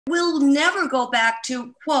We'll never go back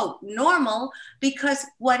to, quote, normal, because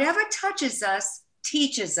whatever touches us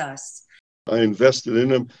teaches us. I invested in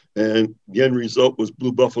them, and the end result was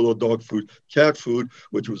Blue Buffalo dog food, cat food,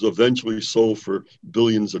 which was eventually sold for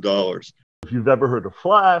billions of dollars. If you've ever heard of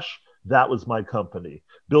Flash, that was my company.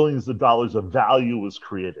 Billions of dollars of value was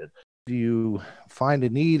created. You find a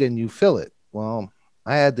need and you fill it. Well,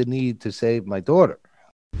 I had the need to save my daughter.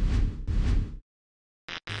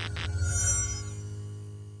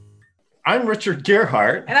 I'm Richard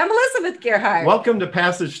Gerhardt. And I'm Elizabeth Gerhardt. Welcome to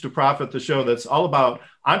Passage to Profit, the show that's all about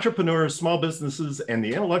entrepreneurs, small businesses, and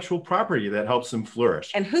the intellectual property that helps them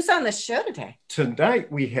flourish. And who's on the show today?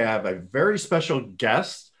 Tonight, we have a very special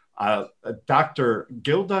guest, Dr.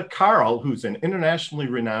 Gilda Carle, who's an internationally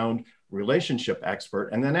renowned relationship expert.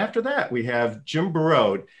 And then after that, we have Jim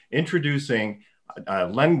Barode introducing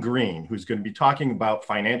Len Green, who's going to be talking about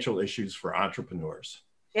financial issues for entrepreneurs.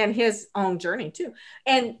 And his own journey, too.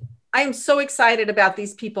 And I'm so excited about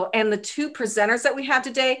these people and the two presenters that we have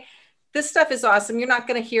today. This stuff is awesome. You're not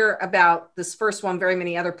going to hear about this first one very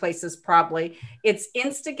many other places, probably. It's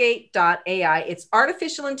Instigate.ai. It's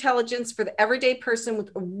artificial intelligence for the everyday person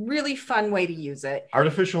with a really fun way to use it.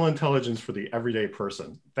 Artificial intelligence for the everyday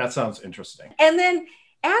person. That sounds interesting. And then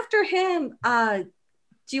after him, do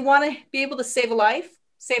you want to be able to save a life,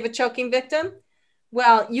 save a choking victim?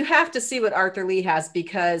 Well, you have to see what Arthur Lee has,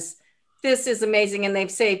 because this is amazing, and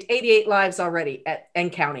they've saved 88 lives already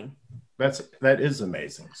and counting. That is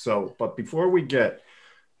amazing. So, but before we get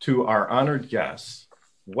to our honored guests,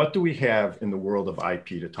 what do we have in the world of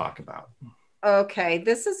IP to talk about? Okay,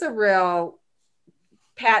 this is a real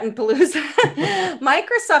patent palooza.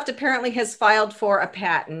 Microsoft apparently has filed for a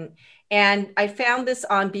patent, and I found this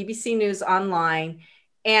on BBC News Online,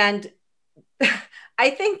 and I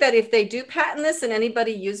think that if they do patent this and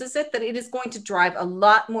anybody uses it, that it is going to drive a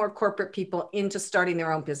lot more corporate people into starting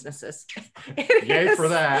their own businesses. Yay for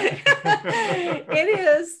that. It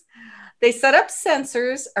is. They set up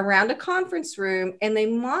sensors around a conference room and they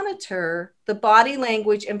monitor the body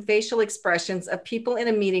language and facial expressions of people in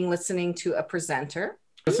a meeting listening to a presenter.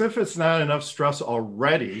 As if it's not enough stress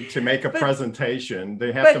already to make a presentation,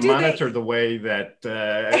 they have to monitor the way that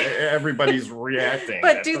everybody's reacting.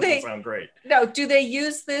 But that doesn't sound great. No, do they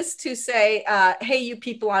use this to say, hey, you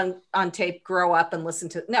people on tape, grow up and listen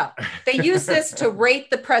to? No, they use this to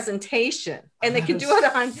rate the presentation, and they can do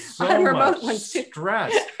it on remote ones too.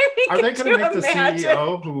 Stress. Are they going to make the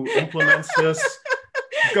CEO who implements this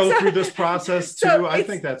go through this process too? I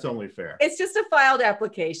think that's only fair. It's just a filed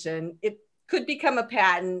application. It could become a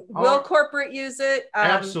patent. Will corporate use it?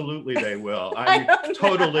 Absolutely, they will. I'm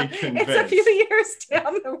totally convinced. It's a few years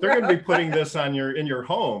down the road. They're going to be putting this on in your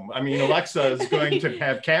home. I mean, Alexa is going to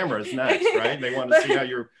have cameras next, right? They want to see how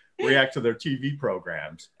you react to their TV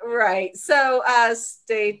programs. Right. So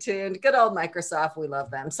stay tuned. Good old Microsoft. We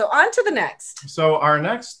love them. So on to the next. So our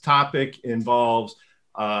next topic involves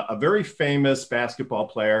a very famous basketball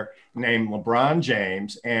player named LeBron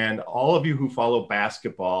James. And all of you who follow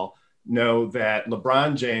basketball know that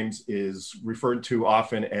LeBron James is referred to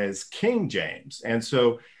often as King James. And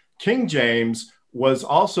so King James was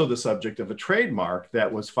also the subject of a trademark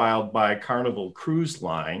that was filed by Carnival Cruise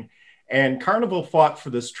Line. And Carnival fought for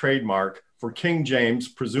this trademark for King James,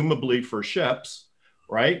 presumably for ships,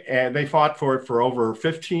 right? And they fought for it for over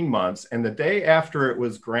 15 months. And the day after it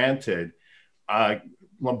was granted,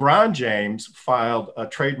 LeBron James filed a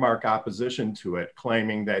trademark opposition to it,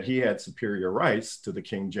 claiming that he had superior rights to the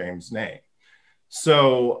King James name.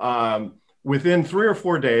 So within 3 or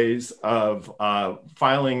 4 days of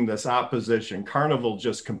filing this opposition, Carnival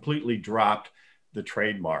just completely dropped the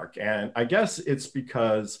trademark. And I guess it's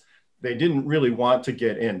because they didn't really want to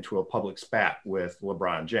get into a public spat with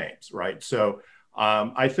LeBron James, right? So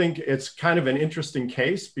I think it's kind of an interesting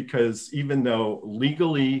case, because even though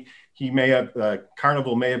legally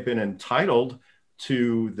Carnival may have been entitled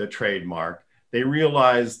to the trademark, they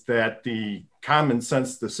realized that the common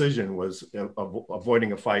sense decision was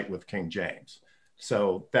avoiding a fight with King James.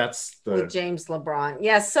 So that's with James LeBron.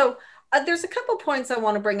 Yes. So there's a couple points I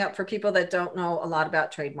want to bring up for people that don't know a lot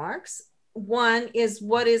about trademarks. One is,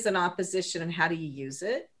 what is an opposition and how do you use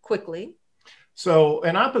it quickly? So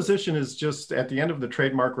an opposition is just at the end of the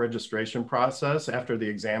trademark registration process, after the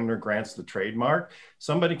examiner grants the trademark,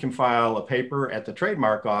 somebody can file a paper at the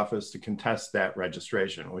trademark office to contest that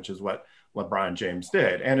registration, which is what LeBron James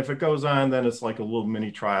did. And if it goes on, then it's like a little mini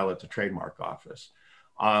trial at the trademark office.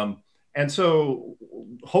 And so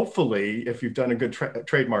hopefully, if you've done a good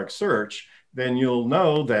trademark search, then you'll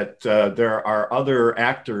know that there are other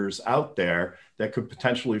actors out there that could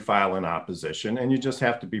potentially file an opposition. And you just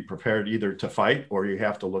have to be prepared either to fight, or you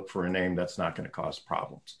have to look for a name that's not going to cause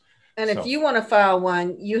problems. And if you want to file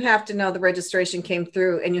one, you have to know the registration came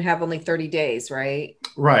through and you have only 30 days, right?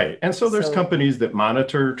 Right. And so there's companies that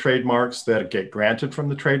monitor trademarks that get granted from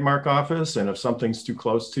the trademark office. And if something's too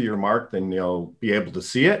close to your mark, then you'll be able to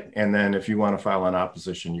see it. And then if you want to file an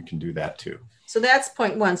opposition, you can do that too. So that's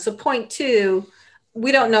point one. So point two,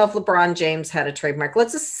 we don't know if LeBron James had a trademark.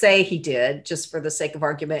 Let's just say he did, just for the sake of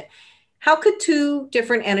argument. How could two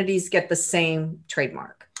different entities get the same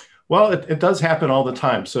trademark? Well, it does happen all the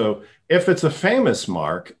time. So if it's a famous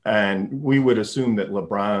mark, and we would assume that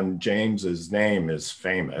LeBron James's name is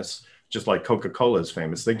famous, just like Coca-Cola is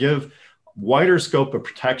famous, they give wider scope of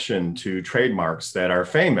protection to trademarks that are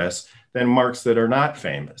famous than marks that are not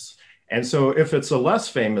famous. And so if it's a less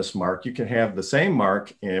famous mark, you can have the same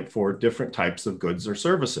mark for different types of goods or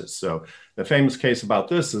services. So the famous case about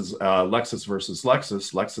this is Lexus versus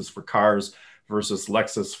Lexus, Lexus for cars versus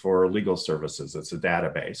Lexus for legal services. It's a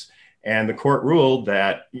database. And the court ruled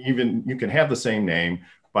that even you can have the same name,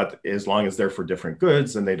 but as long as they're for different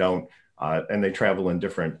goods and they don't, and they travel in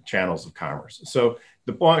different channels of commerce. So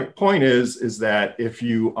the point is that if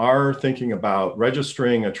you are thinking about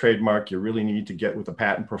registering a trademark, you really need to get with a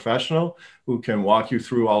patent professional who can walk you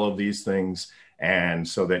through all of these things, and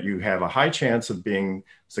so that you have a high chance of being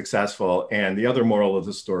successful. And the other moral of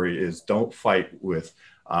the story is don't fight with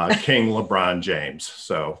King LeBron James.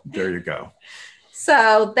 So there you go.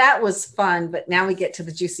 So that was fun, but now we get to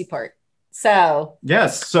the juicy part. So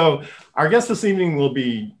yes, so our guest this evening will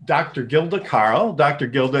be Dr. Gilda Carle. Dr.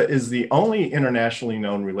 Gilda is the only internationally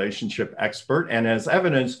known relationship expert, and as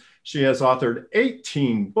evidence, she has authored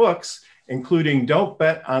 18 books, including Don't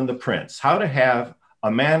Bet on the Prince, How to Have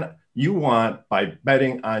a Man You Want by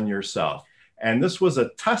Betting on Yourself. And this was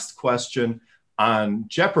a test question on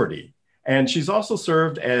Jeopardy! And she's also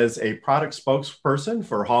served as a product spokesperson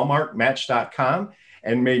for Hallmark, Match.com,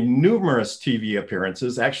 and made numerous TV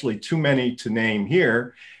appearances, actually too many to name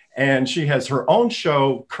here. And she has her own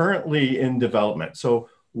show currently in development. So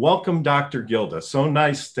welcome, Dr. Gilda. So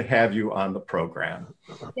nice to have you on the program.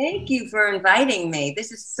 Thank you for inviting me.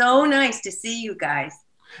 This is so nice to see you guys.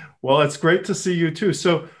 Well, it's great to see you too.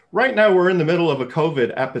 So right now we're in the middle of a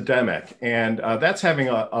COVID epidemic, and that's having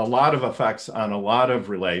a lot of effects on a lot of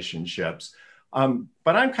relationships.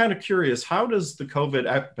 But I'm kind of curious, how does the COVID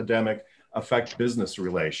epidemic affect business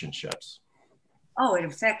relationships? Oh, it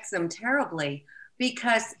affects them terribly,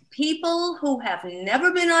 because people who have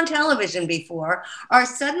never been on television before are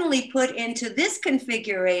suddenly put into this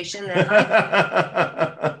configuration that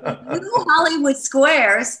little Hollywood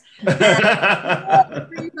squares. Everybody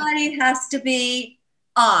has to be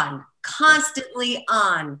on, constantly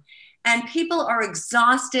on. And people are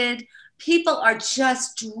exhausted. People are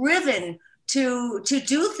just driven to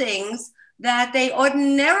do things that they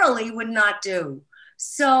ordinarily would not do.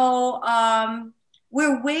 So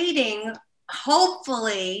we're waiting,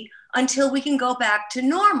 hopefully, until we can go back to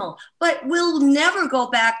normal. But we'll never go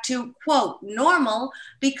back to, quote, normal,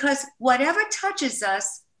 because whatever touches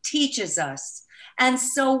us teaches us. And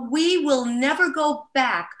so we will never go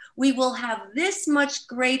back. We will have this much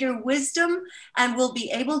greater wisdom, and we'll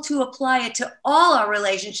be able to apply it to all our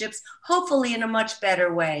relationships, hopefully in a much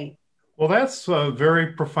better way. Well, that's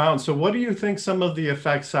very profound. So what do you think some of the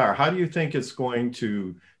effects are? How do you think it's going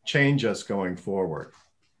to change us going forward?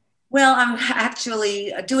 Well, I'm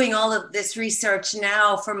actually doing all of this research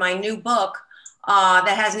now for my new book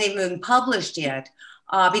that hasn't even been published yet.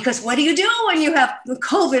 Because what do you do when you have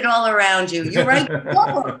COVID all around you? You write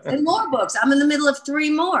more books and more books. I'm in the middle of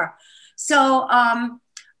 3 more. So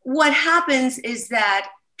what happens is that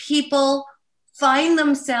people find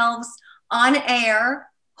themselves on air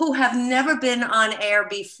who have never been on air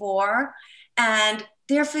before, and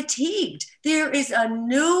they're fatigued. There is a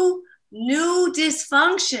new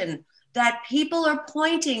dysfunction that people are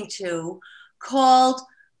pointing to called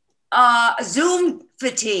Zoom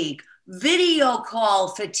fatigue, video call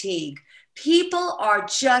fatigue. People are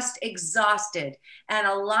just exhausted. And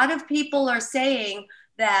a lot of people are saying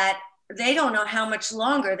that they don't know how much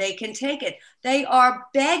longer they can take it. They are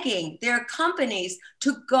begging their companies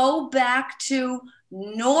to go back to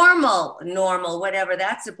normal, whatever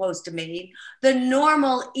that's supposed to mean, the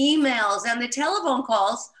normal emails and the telephone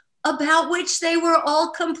calls about which they were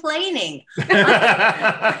all complaining. So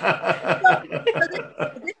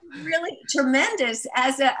this is really tremendous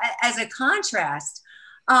as a contrast.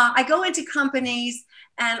 I go into companies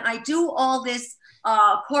and I do all this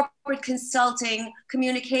corporate consulting,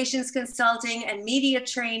 communications consulting, and media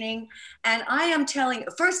training. And I am telling,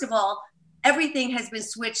 first of all, everything has been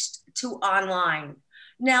switched to online.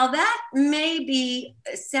 Now, that may be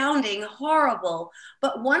sounding horrible,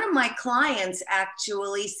 but one of my clients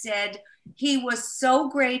actually said he was so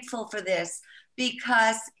grateful for this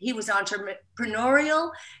because he was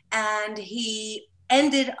entrepreneurial and he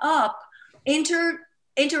ended up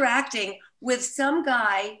interacting with some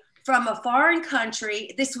guy from a foreign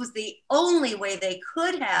country. This was the only way they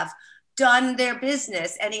could have done their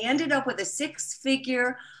business. And he ended up with a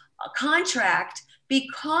 6-figure contract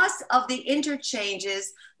because of the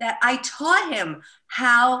interchanges that I taught him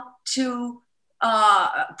how to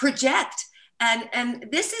project. And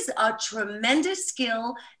this is a tremendous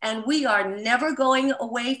skill, and we are never going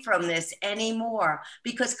away from this anymore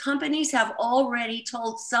because companies have already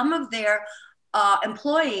told some of their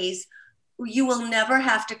employees, you will never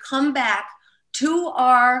have to come back to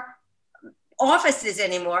our offices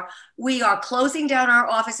anymore. We are closing down our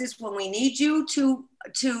offices when we need you to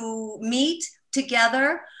meet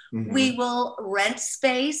together. Mm-hmm. We will rent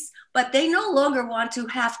space, but they no longer want to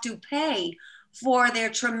have to pay for their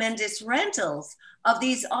tremendous rentals of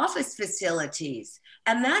these office facilities.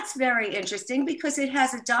 And that's very interesting because it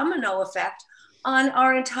has a domino effect on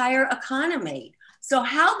our entire economy. So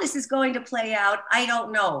how this is going to play out, I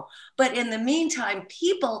don't know. But in the meantime,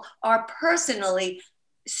 people are personally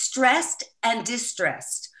stressed and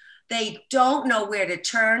distressed. They don't know where to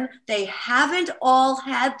turn. They haven't all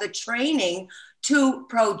had the training to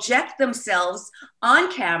project themselves on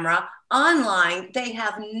camera, online. They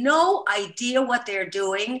have no idea what they're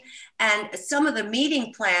doing. And some of the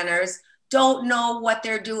meeting planners don't know what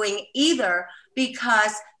they're doing either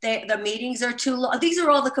because the meetings are too long. These are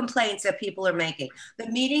all the complaints that people are making. The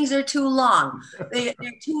meetings are too long. They're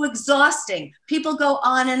too exhausting. People go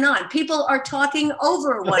on and on. People are talking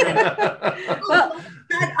over one another. Shut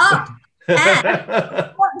up. And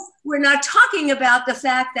of course, we're not talking about the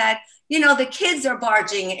fact that, the kids are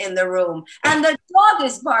barging in the room and the dog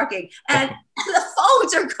is barking and the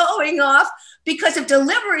phones are going off because of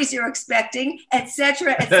deliveries you're expecting, et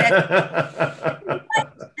cetera, et cetera.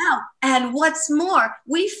 And what's more,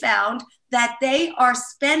 we found that they are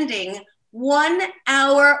spending 1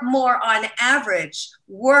 hour more on average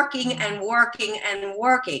working and working and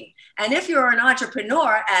working. And if you're an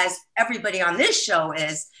entrepreneur, as everybody on this show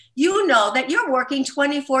is, you know that you're working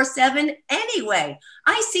 24/7 anyway.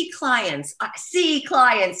 I see clients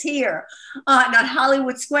here on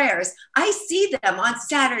Hollywood Squares. I see them on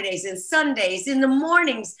Saturdays and Sundays in the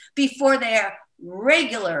mornings before their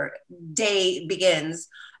regular day begins,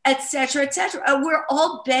 et cetera, et cetera. We're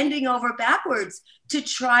all bending over backwards to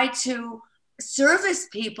try to service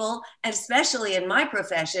people, and especially in my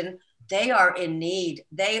profession, they are in need.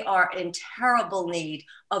 They are in terrible need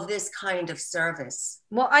of this kind of service.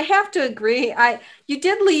 Well, I have to agree. You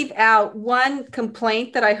did leave out one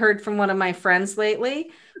complaint that I heard from one of my friends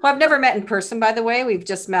lately, who I've never met in person, by the way. We've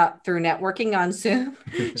just met through networking on Zoom.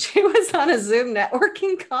 She was on a Zoom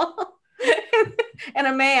networking call, and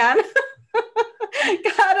a man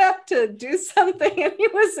got up to do something and he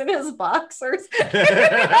was in his boxers. And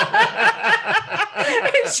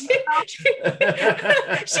she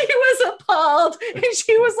was appalled, and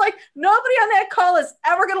she was like, nobody on that call is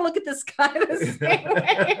ever going to look at this guy the same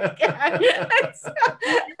way again. It's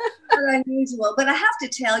not unusual, but I have to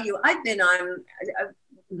tell you, I've been on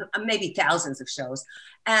maybe thousands of shows,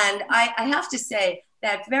 and I have to say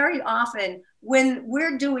that very often when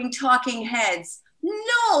we're doing talking heads,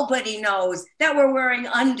 nobody knows that we're wearing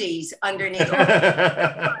undies underneath. Nobody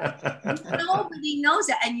knows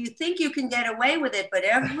that. And you think you can get away with it, but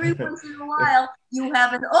every once in a while you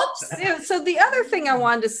have an oops. So the other thing I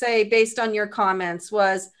wanted to say based on your comments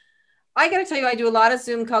was, I got to tell you, I do a lot of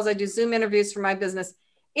Zoom calls. I do Zoom interviews for my business.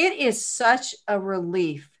 It is such a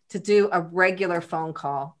relief to do a regular phone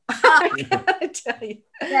call. I gotta tell you.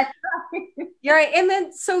 That's right. You're right. And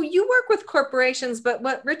then, so you work with corporations, but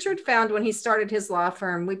what Richard found when he started his law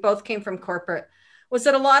firm, we both came from corporate, was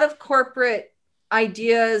that a lot of corporate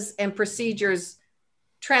ideas and procedures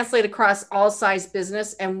translate across all size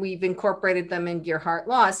business, and we've incorporated them into your Heart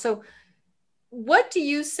Law. So what do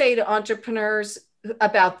you say to entrepreneurs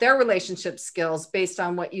about their relationship skills based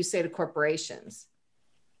on what you say to corporations?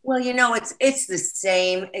 Well, it's the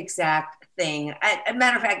same exact thing. As a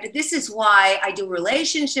matter of fact, this is why I do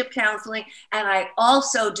relationship counseling, and I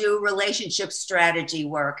also do relationship strategy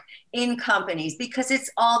work in companies, because it's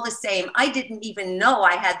all the same. I didn't even know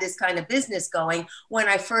I had this kind of business going when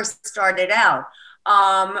I first started out.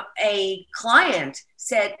 A client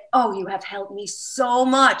said, "Oh, you have helped me so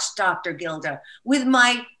much, Dr. Gilda, with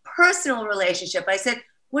my personal relationship." I said,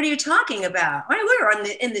 "What are you talking about?" We were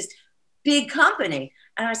in this big company.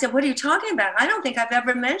 And I said, what are you talking about? I don't think I've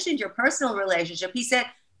ever mentioned your personal relationship. He said,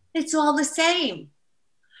 it's all the same.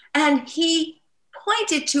 And he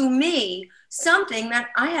pointed to me something that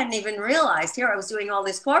I hadn't even realized. Here I was doing all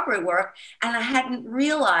this corporate work, and I hadn't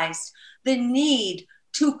realized the need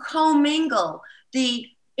to commingle the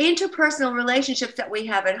interpersonal relationships that we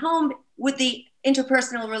have at home with the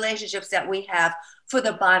interpersonal relationships that we have for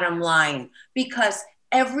the bottom line. Because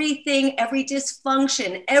everything, every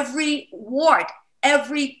dysfunction, every wart,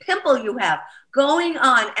 every pimple you have going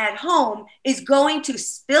on at home is going to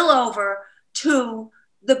spill over to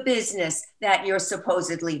the business that you're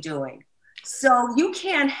supposedly doing. So you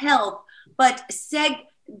can't help but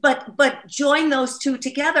join those two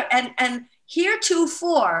together. And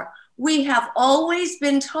heretofore, we have always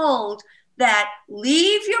been told that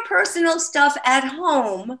leave your personal stuff at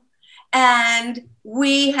home and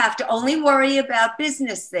we have to only worry about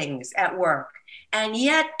business things at work. And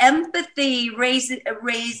yet empathy rated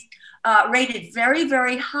very,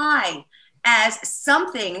 very high as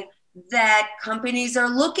something that companies are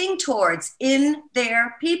looking towards in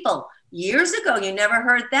their people. Years ago, you never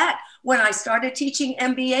heard that. When I started teaching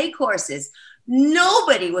MBA courses,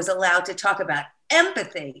 nobody was allowed to talk about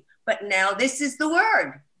empathy, but now this is the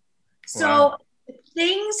word. So wow.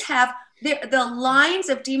 Things have, the lines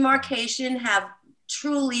of demarcation have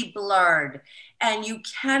truly blurred, and you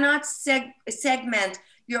cannot segment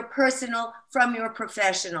your personal from your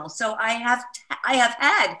professional. So I have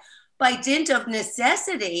had, by dint of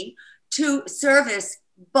necessity, to service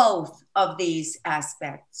both of these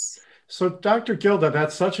aspects. So Dr. Gilda,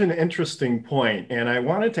 that's such an interesting point. And I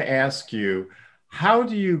wanted to ask you, how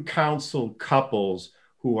do you counsel couples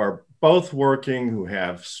who are both working, who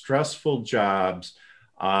have stressful jobs,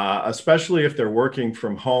 especially if they're working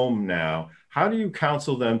from home now? How do you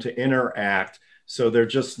counsel them to interact so they're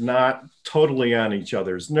just not totally on each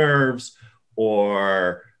other's nerves,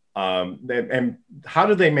 or and how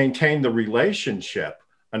do they maintain the relationship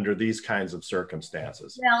under these kinds of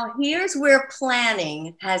circumstances? Well, here's where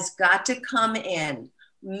planning has got to come in.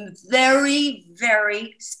 Very,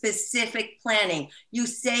 very specific planning. You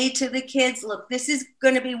say to the kids, look, this is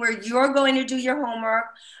going to be where you're going to do your homework.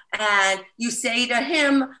 And you say to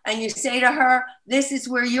him and you say to her, this is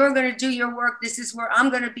where you're going to do your work. This is where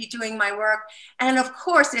I'm going to be doing my work. And of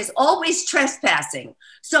course, there's always trespassing.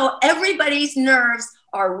 So everybody's nerves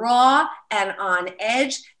are raw and on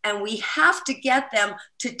edge. And we have to get them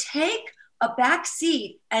to take a back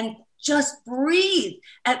seat and just breathe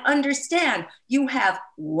and understand you have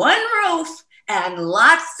one roof and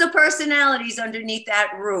lots of personalities underneath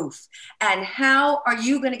that roof. And how are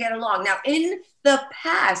you going to get along? Now, in the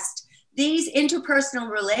past, these interpersonal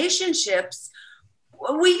relationships,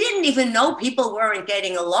 we didn't even know people weren't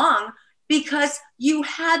getting along because you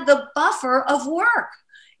had the buffer of work.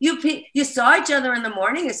 You saw each other in the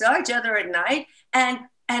morning, you saw each other at night, and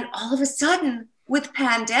all of a sudden, with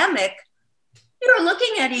pandemic, you're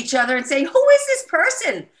looking at each other and saying, who is this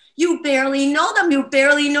person? You barely know them. You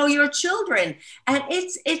barely know your children. And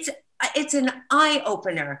it's an eye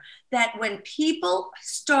opener that when people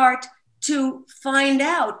start to find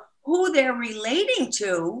out who they're relating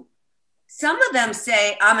to, some of them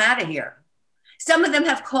say, I'm out of here. Some of them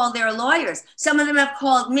have called their lawyers. Some of them have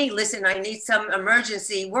called me. Listen, I need some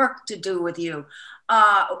emergency work to do with you.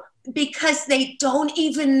 Because they don't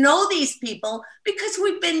even know these people, because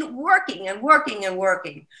we've been working and working and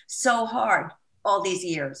working so hard all these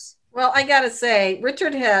years. Well, I got to say,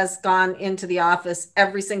 Richard has gone into the office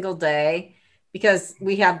every single day because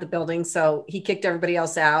we have the building. So he kicked everybody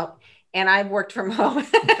else out. And I've worked from home.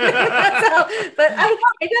 But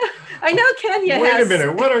I know Kenya has. Wait a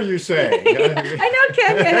minute, what are you saying? I know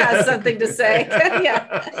Kenya has something to say.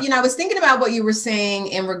 Kenya. You know, I was thinking about what you were saying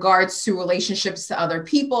in regards to relationships to other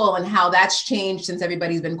people and how that's changed since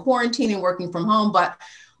everybody's been quarantining and working from home. But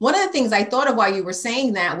one of the things I thought of while you were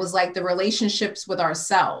saying that was like the relationships with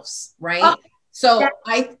ourselves, right? Oh, so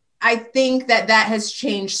yeah. I think that has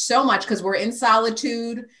changed so much because we're in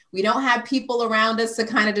solitude. We don't have people around us to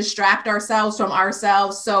kind of distract ourselves from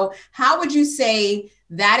ourselves. So how would you say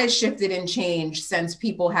that has shifted and changed since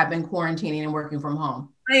people have been quarantining and working from home?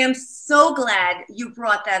 I am so glad you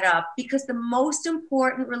brought that up, because the most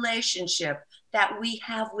important relationship that we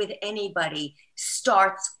have with anybody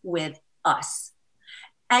starts with us.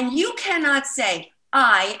 And you cannot say,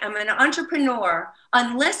 I am an entrepreneur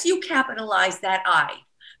unless you capitalize that I.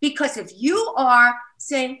 Because if you are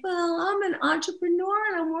saying, well, I'm an entrepreneur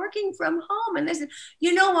and I'm working from home, and this,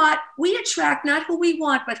 you know what? We attract not who we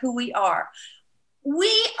want, but who we are.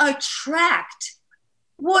 We attract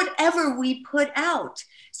whatever we put out.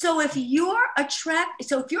 So if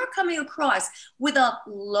you're coming across with a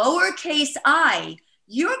lowercase I,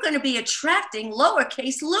 you're going to be attracting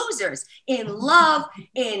lowercase losers in love,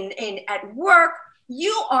 in at work.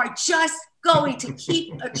 You are just going to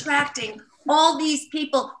keep attracting all these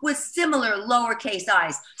people with similar lowercase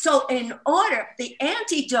i's. So in order, the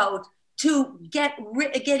antidote to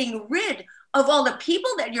getting rid of all the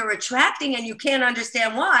people that you're attracting and you can't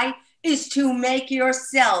understand why is to make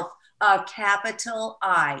yourself a capital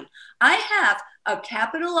I. I have a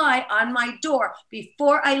capital I on my door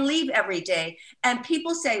before I leave every day. And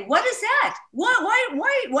people say, what is that? Why do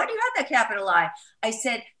you have that capital I? I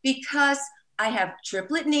said, because I have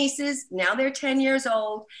triplet nieces. Now they're 10 years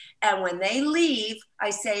old. And when they leave, I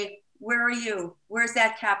say, where are you? Where's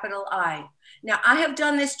that capital I? Now, I have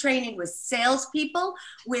done this training with salespeople,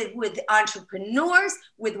 with entrepreneurs,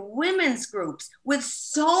 with women's groups, with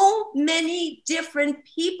so many different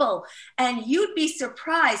people. And you'd be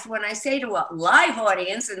surprised when I say to a live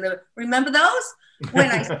audience, and remember those?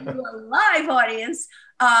 When I say to a live audience,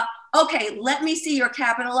 okay, let me see your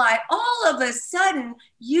capital I. All of a sudden,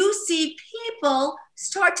 you see people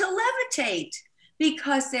start to levitate,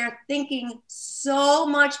 because they're thinking so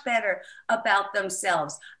much better about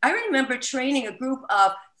themselves. I remember training a group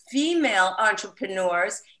of female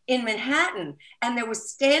entrepreneurs in Manhattan, and there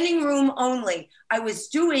was standing room only. I was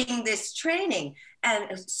doing this training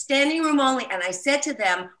and standing room only. And I said to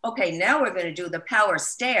them, okay, now we're going to do the power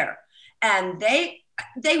stare. And they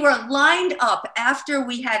were lined up after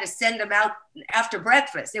we had to send them out after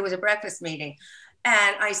breakfast. It was a breakfast meeting.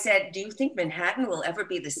 And I said, do you think Manhattan will ever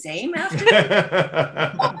be the same after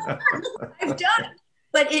that? Oh my God, look what I've done.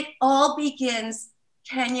 But it all begins,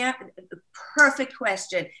 Kenya, perfect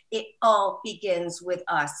question. It all begins with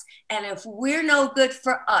us. And if we're no good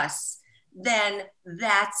for us, then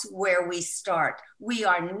that's where we start. We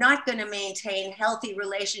are not going to maintain healthy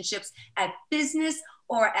relationships at business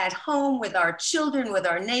or at home with our children, with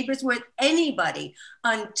our neighbors, with anybody,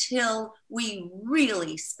 until we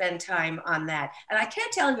really spend time on that. And I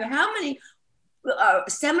can't tell you how many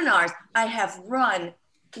seminars I have run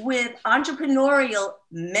with entrepreneurial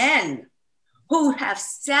men who have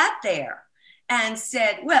sat there and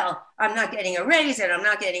said, well, I'm not getting a raise, and I'm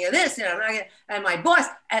not getting a this, and I'm not getting, and my boss,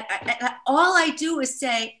 and all I do is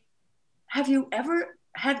say, have you ever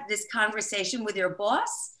had this conversation with your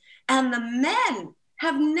boss? And the men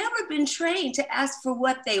have never been trained to ask for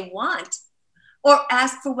what they want or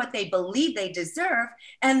ask for what they believe they deserve.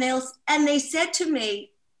 And they said to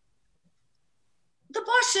me, the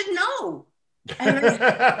boss should know.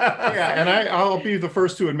 Yeah, and I'll be the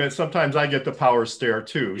first to admit, sometimes I get the power stare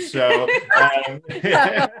too. So,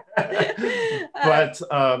 but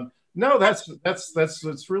no, that's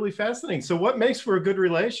really fascinating. So what makes for a good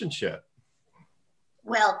relationship?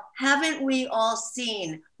 Well, haven't we all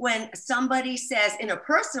seen when somebody says in a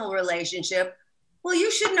personal relationship, well, you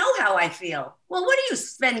should know how I feel. Well, what are you,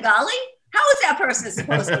 Svengali? How is that person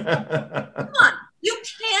supposed to know? Come on, you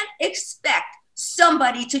can't expect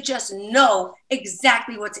somebody to just know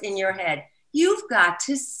exactly what's in your head. You've got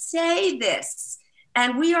to say this.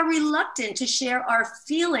 And we are reluctant to share our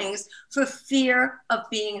feelings for fear of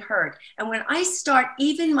being hurt. And when I start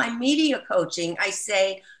even my media coaching, I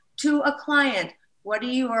say to a client, what are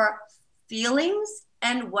your feelings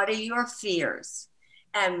and what are your fears?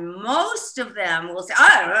 And most of them will say,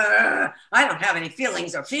 I don't have any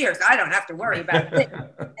feelings or fears. I don't have to worry about it.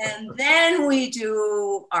 And then we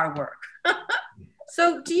do our work.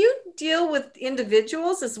 So do you deal with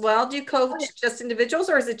individuals as well? Do you coach just individuals,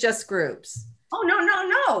 or is it just groups? Oh,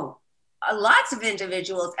 no. Lots of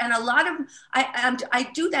individuals, and a lot of, I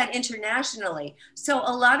do that internationally. So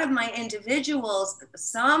a lot of my individuals,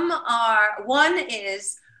 one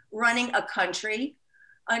is running a country,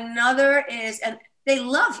 another is, and they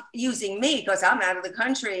love using me because I'm out of the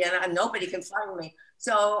country and nobody can find me.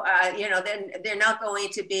 So, then they're not going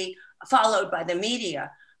to be followed by the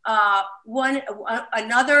media.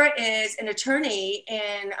 Another is an attorney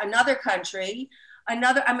in another country. I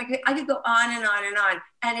could go on and on and on.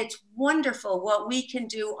 And it's wonderful what we can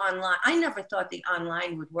do online. I never thought the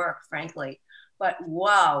online would work, frankly, but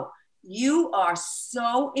wow, you are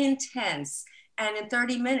so intense. And in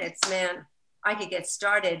 30 minutes, man, I could get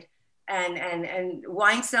started and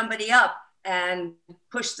wind somebody up and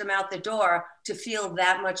push them out the door to feel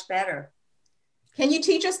that much better. Can you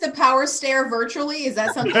teach us the power stare virtually? Is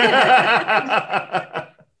that something? I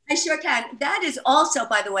sure can. That is also,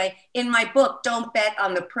 by the way, in my book, Don't Bet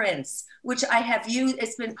on the Prince, which I have used.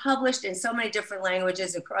 It's been published in so many different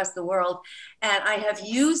languages across the world. And I have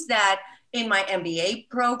used that in my MBA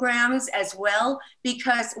programs as well,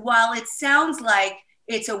 because while it sounds like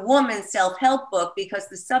it's a woman's self-help book, because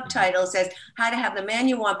the subtitle says how to have the man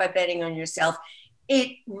you want by betting on yourself,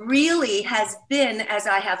 it really has been, as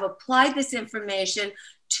I have applied this information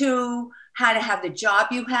to how to have the job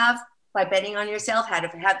you have by betting on yourself, how to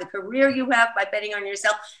have the career you have by betting on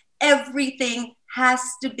yourself. Everything has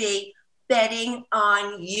to be betting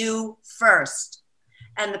on you first.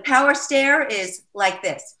 And the power stare is like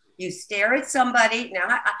this. You stare at somebody.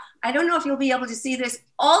 Now, I don't know if you'll be able to see this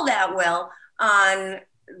all that well on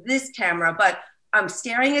this camera, but I'm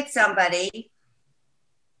staring at somebody.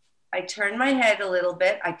 I turn my head a little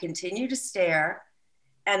bit. I continue to stare.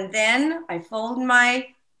 And then I fold my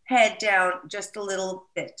head down just a little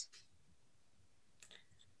bit.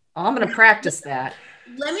 Oh, I'm going to practice that.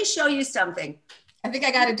 Let me show you something. I think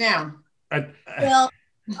I got it down. Well,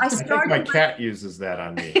 I think my cat uses that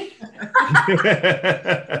on me.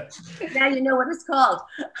 Now you know what it's called.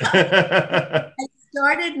 I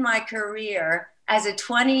started my career as a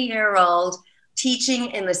 20-year-old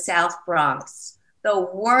teaching in the South Bronx, the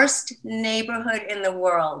worst neighborhood in the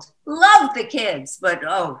world. Loved the kids, but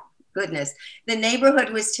oh goodness, the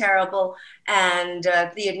neighborhood was terrible, and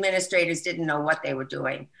the administrators didn't know what they were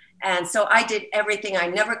doing. And so I did everything. I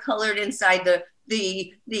never colored inside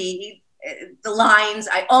the lines.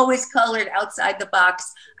 I always colored outside the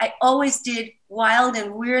box. I always did wild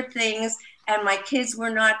and weird things, and my kids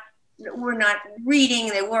were not reading,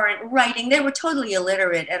 they weren't writing, they were totally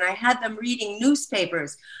illiterate, and I had them reading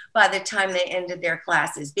newspapers by the time they ended their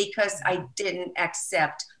classes because I didn't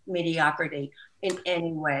accept mediocrity in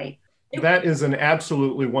any way. That is an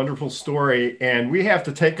absolutely wonderful story, and we have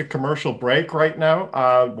to take a commercial break right now.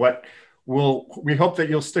 We hope that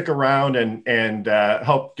you'll stick around and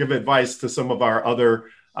help give advice to some of our other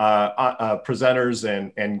presenters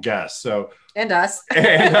and guests. And us.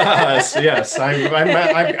 And us, yes.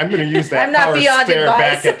 I'm going to use that power stare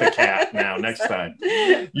back at the cat now next time.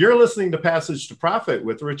 You're listening to Passage to Profit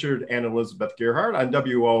with Richard and Elizabeth Gearhart on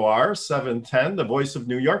WOR 710, the voice of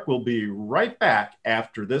New York. We'll be right back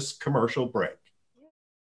after this commercial break.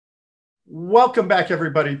 Welcome back,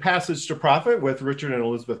 everybody. Passage to Profit with Richard and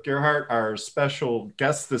Elizabeth Gearhart. Our special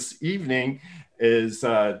guest this evening is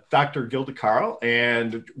Dr. Gilda Carle,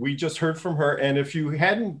 and we just heard from her. And if you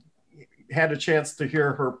hadn't had a chance to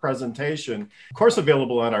hear her presentation, of course,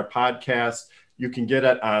 available on our podcast. You can get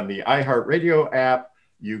it on the iHeartRadio app.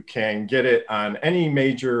 You can get it on any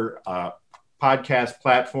major podcast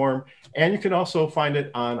platform. And you can also find it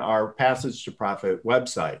on our Passage to Profit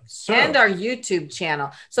website. And our YouTube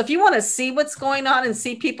channel. So if you want to see what's going on and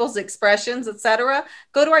see people's expressions, etc.,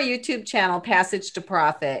 go to our YouTube channel, Passage to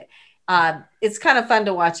Profit. It's kind of fun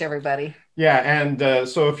to watch, everybody. Yeah, and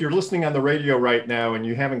so if you're listening on the radio right now and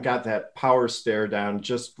you haven't got that power stare down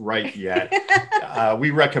just right yet,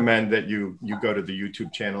 we recommend that you go to the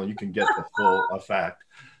YouTube channel. You can get the full effect.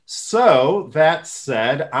 So that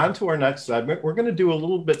said, on to our next segment. We're going to do a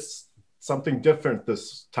little bit something different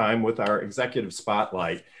this time with our executive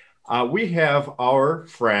spotlight. We have our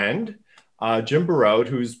friend, Jim Barode,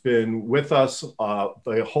 who's been with us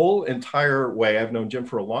the whole entire way. I've known Jim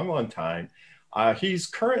for a long, long time. He's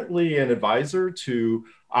currently an advisor to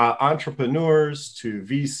entrepreneurs, to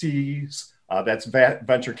VCs, that's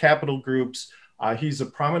venture capital groups. He's a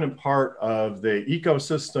prominent part of the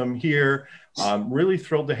ecosystem here. Really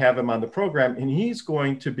thrilled to have him on the program. And he's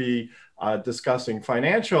going to be discussing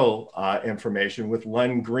financial information with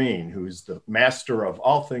Len Green, who's the master of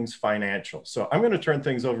all things financial. So I'm going to turn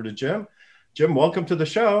things over to Jim. Jim, welcome to the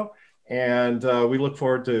show. And we look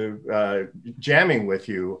forward to jamming with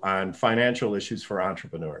you on financial issues for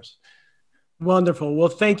entrepreneurs. Wonderful. Well,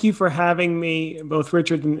 thank you for having me, both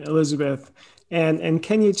Richard and Elizabeth, and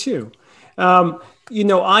Kenya too.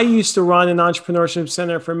 I used to run an entrepreneurship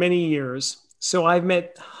center for many years. So I've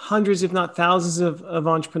met hundreds, if not thousands of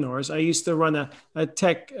entrepreneurs. I used to run a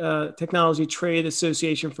technology trade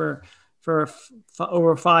association for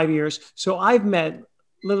over 5 years. So I've met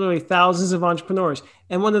literally thousands of entrepreneurs.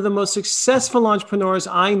 And one of the most successful entrepreneurs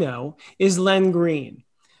I know is Len Green.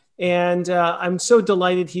 And I'm so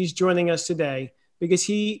delighted he's joining us today because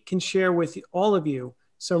he can share with all of you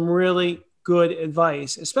some really good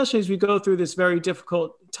advice, especially as we go through this very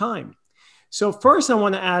difficult time. So first I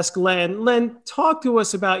want to ask Len. Len, talk to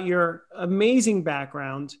us about your amazing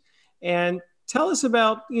background and tell us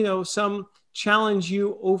about, some challenge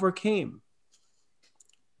you overcame.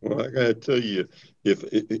 Well, I got to tell you,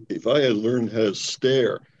 if I had learned how to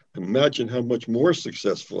stare, imagine how much more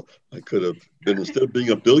successful I could have been. Instead of being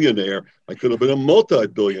a billionaire, I could have been a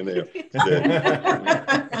multi-billionaire today.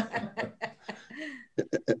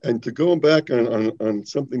 And to go back on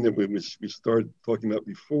something that we started talking about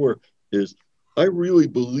before is I really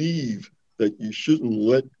believe that you shouldn't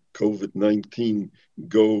let COVID-19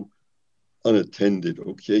 go unattended.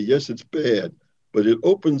 Okay, yes, it's bad, but it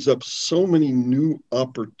opens up so many new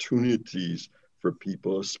opportunities for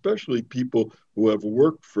people, especially people who have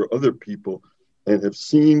worked for other people and have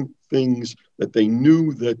seen things that they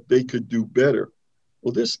knew that they could do better.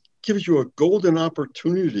 Well, this gives you a golden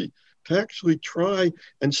opportunity to actually try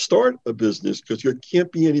and start a business, because there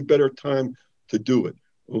can't be any better time to do it.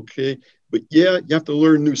 Okay. But yeah, you have to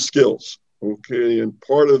learn new skills. Okay. And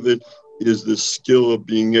part of it is the skill of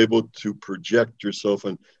being able to project yourself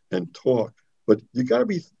and talk. But you got to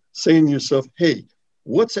be saying to yourself, hey,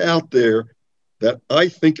 what's out there that I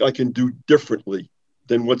think I can do differently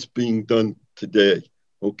than what's being done today?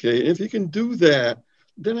 Okay. And if you can do that,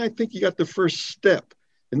 then I think you got the first step.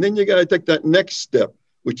 And then you got to take that next step,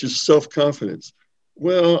 which is self-confidence.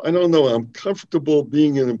 Well, I don't know. I'm comfortable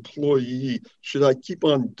being an employee. Should I keep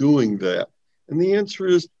on doing that? And the answer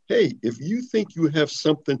is, hey, if you think you have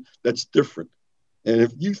something that's different, and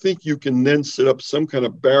if you think you can then set up some kind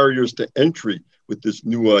of barriers to entry with this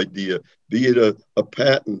new idea, be it a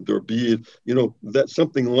patent or be it, that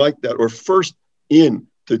something like that, or first in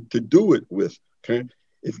to do it with, okay?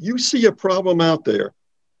 If you see a problem out there,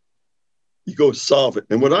 you go solve it.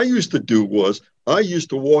 And what I used to do was I used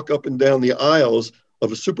to walk up and down the aisles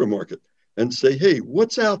of a supermarket and say, hey,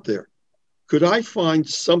 what's out there? Could I find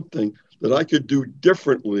something that I could do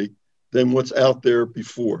differently than what's out there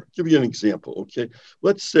before? I'll give you an example, okay?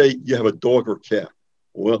 Let's say you have a dog or cat.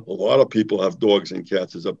 Well, a lot of people have dogs and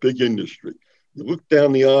cats. It's a big industry. You look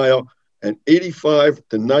down the aisle, and 85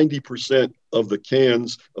 to 90% of the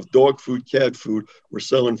cans of dog food, cat food were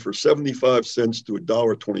selling for 75 cents to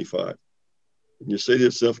 $1.25. And you say to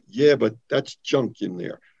yourself, yeah, but that's junk in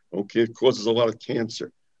there. Okay, it causes a lot of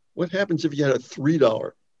cancer. What happens if you had a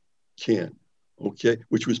 $3 can, okay,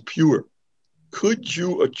 which was pure? Could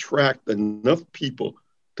you attract enough people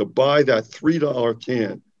to buy that $3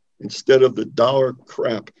 can instead of the dollar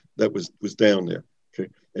crap that was down there? Okay,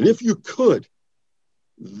 and if you could,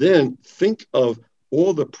 then think of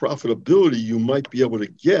all the profitability you might be able to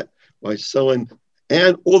get by selling,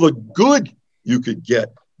 and all the good you could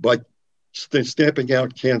get by stamping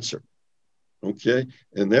out cancer. Okay.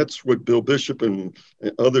 And that's what Bill Bishop and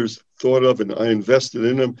others thought of, and I invested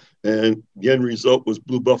in them. And the end result was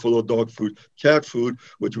Blue Buffalo dog food, cat food,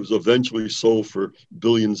 which was eventually sold for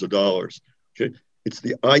billions of dollars. Okay. It's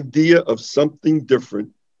the idea of something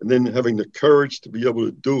different, and then having the courage to be able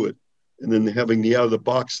to do it, and then having the out of the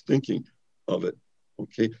box thinking of it.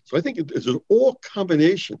 Okay. So I think it's an all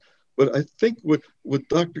combination. But I think what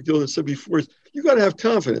Dr. Gilda said before is you got to have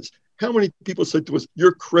confidence. How many people said to us,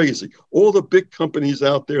 you're crazy? All the big companies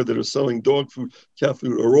out there that are selling dog food, cat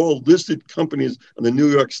food are all listed companies on the New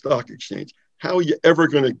York Stock Exchange. How are you ever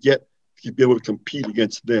going to be able to compete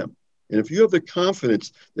against them? And if you have the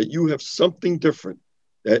confidence that you have something different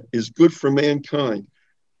that is good for mankind,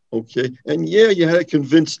 okay, and yeah, you had to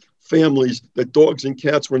convince families that dogs and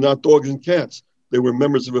cats were not dogs and cats. They were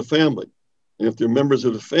members of a family. And if they're members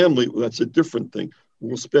of the family, well, that's a different thing.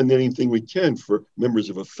 We'll spend anything we can for members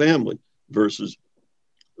of a family versus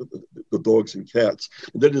the dogs and cats.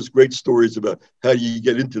 And then there's great stories about how you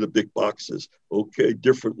get into the big boxes, okay,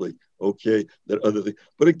 differently, okay, that other thing.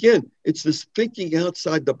 But again, it's this thinking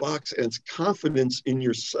outside the box, and it's confidence in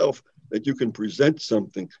yourself that you can present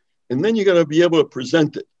something. And then you got to be able to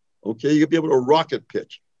present it, okay? You got to be able to rocket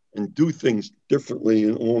pitch and do things differently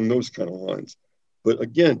and along those kind of lines. But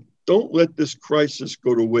again, don't let this crisis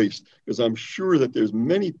go to waste, because I'm sure that there's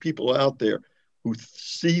many people out there who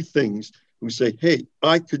see things, who say, hey,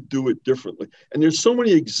 I could do it differently. And there's so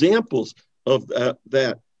many examples of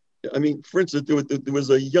that. I mean, for instance, there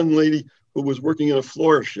was a young lady who was working in a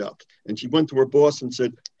florist shop, and she went to her boss and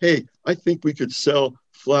said, hey, I think we could sell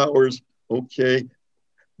flowers, okay,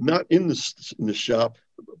 not in the shop,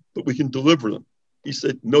 but we can deliver them. He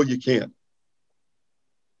said, no, you can't.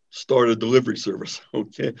 Start a delivery service.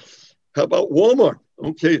 Okay. How about Walmart?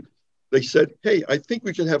 Okay. They said, hey, I think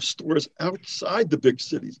we can have stores outside the big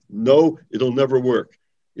cities. No, it'll never work.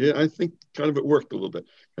 Yeah, I think kind of it worked a little bit.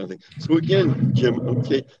 Kind of thing. So again, Jim,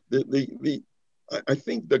 okay, I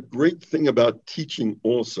think the great thing about teaching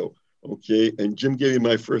also, okay, and Jim gave me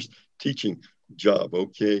my first teaching job,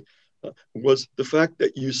 okay, was the fact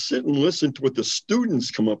that you sit and listen to what the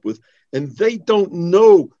students come up with, and they don't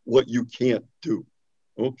know what you can't do.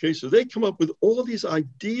 Okay, so they come up with all these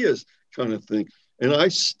ideas kind of thing, and I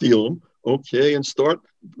steal them, okay, and start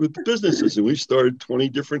with businesses. And we started 20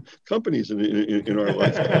 different companies in our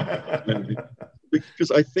lifetime.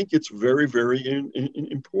 Because I think it's very, very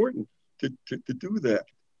important to do that.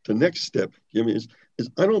 The next step, Jimmy, is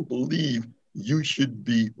I don't believe you should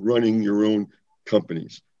be running your own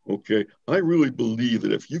companies, okay? I really believe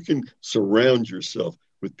that if you can surround yourself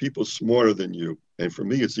with people smarter than you. And for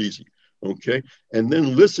me, it's easy. Okay. And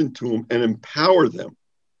then listen to them and empower them.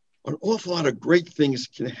 An awful lot of great things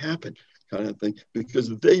can happen, kind of thing, because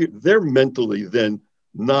they're mentally then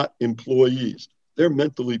not employees. They're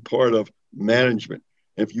mentally part of management.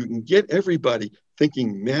 And if you can get everybody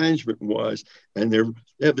thinking management wise, and they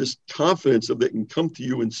have this confidence that they can come to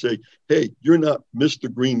you and say, hey, you're not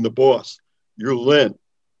Mr. Green, the boss, you're Len.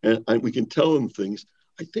 And we can tell them things.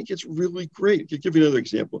 I think it's really great. I'll give you another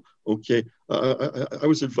example. Okay. I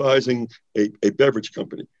was advising a beverage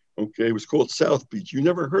company. Okay. It was called South Beach. You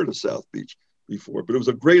never heard of South Beach before, but it was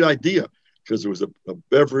a great idea because there was a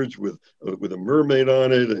beverage with a mermaid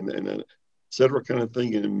on it and et cetera kind of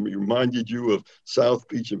thing. And it reminded you of South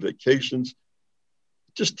Beach and vacations.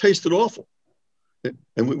 It just tasted awful.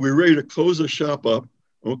 And we were ready to close the shop up.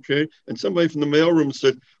 Okay. And somebody from the mailroom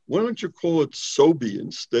said, why don't you call it Sobe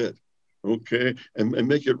instead? Okay. And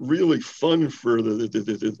make it really fun for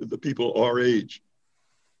the people our age.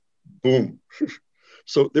 Boom.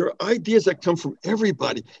 So there are ideas that come from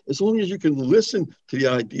everybody. As long as you can listen to the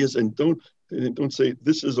ideas and don't say,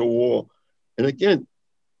 this is a wall. And again,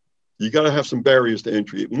 you got to have some barriers to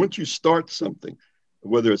entry. Once you start something,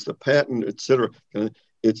 whether it's the patent, et cetera,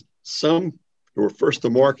 it's some or first to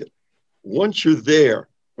market. Once you're there,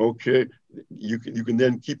 okay, you can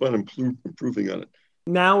then keep on improving on it.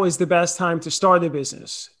 Now is the best time to start a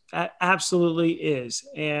business. Absolutely is.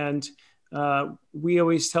 And we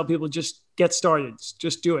always tell people, just get started,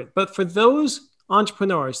 just do it. But for those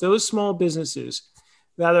entrepreneurs, those small businesses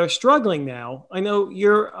that are struggling now, I know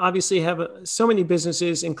you're obviously have so many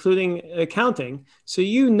businesses, including accounting. So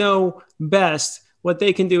you know best what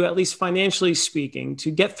they can do, at least financially speaking, to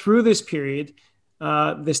get through this period,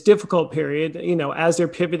 this difficult period, as they're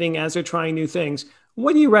pivoting, as they're trying new things.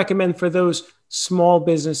 What do you recommend for those small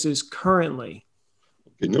businesses currently?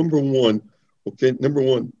 Okay, number one,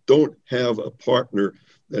 don't have a partner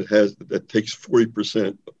that takes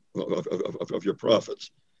 40% of your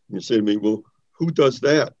profits. And you say to me, well, who does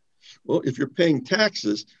that? Well, if you're paying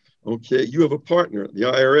taxes, okay, you have a partner, the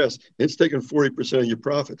IRS, and it's taking 40% of your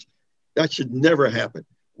profits. That should never happen.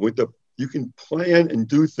 You can plan and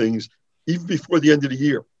do things even before the end of the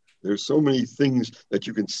year. There's so many things that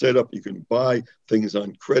you can set up. You can buy things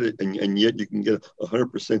on credit, and yet you can get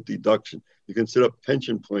 100% deduction. You can set up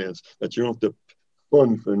pension plans that you don't have to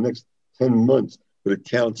fund for the next 10 months, but it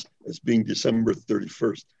counts as being December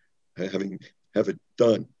 31st, have it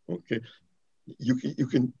done. Okay, you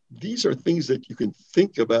can. These are things that you can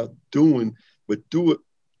think about doing, but do it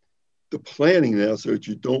the planning now so that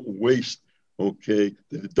you don't waste. Okay,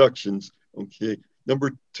 the deductions. Okay.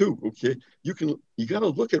 Number two, okay, you got to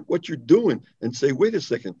look at what you're doing and say, wait a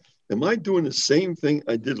second, am I doing the same thing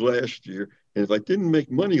I did last year? And if I didn't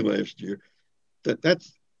make money last year,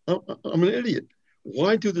 I'm an idiot.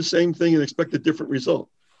 Why do the same thing and expect a different result?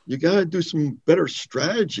 You got to do some better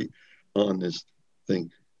strategy on this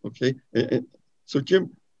thing, okay? And so,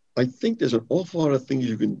 Jim, I think there's an awful lot of things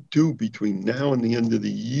you can do between now and the end of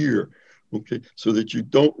the year, okay, so that you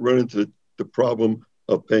don't run into the problem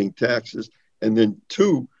of paying taxes. And then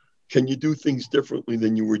two, can you do things differently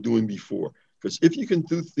than you were doing before? Because if you can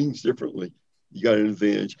do things differently, you got an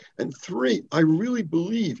advantage. And three, I really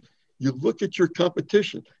believe you look at your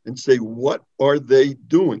competition and say, what are they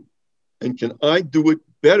doing? And can I do it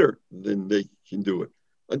better than they can do it?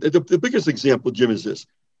 The biggest example, Jim, is this.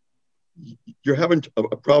 You're having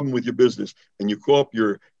a problem with your business and you call up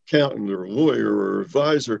your accountant or lawyer or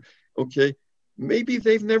advisor. Okay, maybe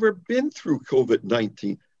they've never been through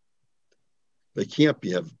COVID-19. They can't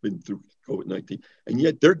have been through COVID-19. And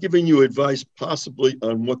yet they're giving you advice possibly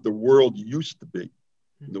on what the world used to be.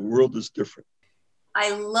 The world is different.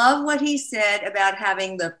 I love what he said about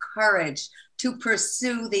having the courage to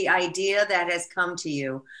pursue the idea that has come to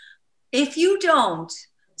you. If you don't,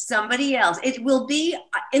 somebody else, it will be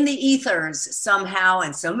in the ethers somehow,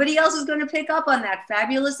 and somebody else is going to pick up on that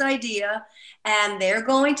fabulous idea and they're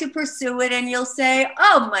going to pursue it. And you'll say,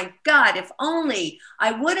 oh my God, if only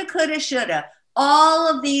I woulda, coulda, shoulda. All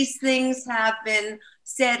of these things have been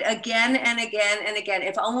said again and again and again.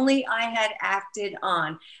 If only I had acted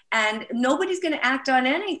on. And nobody's going to act on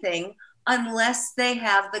anything unless they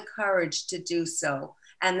have the courage to do so.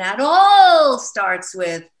 And that all starts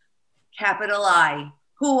with capital I.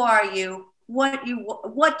 Who are you? What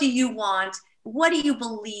do you want? What do you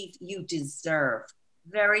believe you deserve?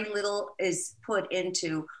 Very little is put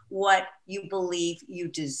into what you believe you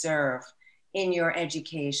deserve in your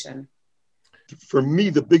education. For me,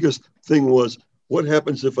 the biggest thing was, what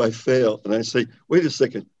happens if I fail? And I say, wait a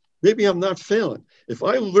second, maybe I'm not failing. If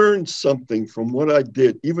I learned something from what I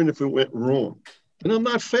did, even if it went wrong, then I'm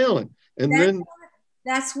not failing. And then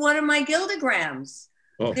That's one of my Gildagrams.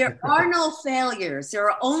 Oh. There are no failures. There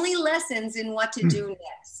are only lessons in what to do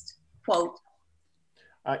next. Quote.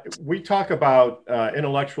 We talk about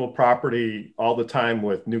intellectual property all the time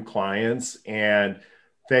with new clients, and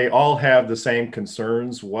they all have the same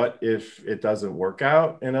concerns. What if it doesn't work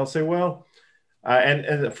out? And they'll say, well,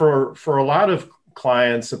 and for a lot of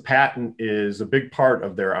clients, a patent is a big part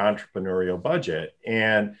of their entrepreneurial budget.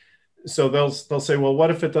 And so they'll say, well,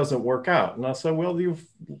 what if it doesn't work out? And I'll say, well, you've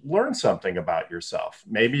learned something about yourself.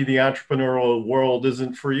 Maybe the entrepreneurial world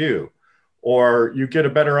isn't for you, or you get a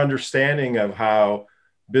better understanding of how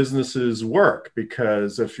businesses work,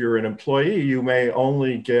 because if you're an employee, you may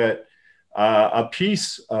only get a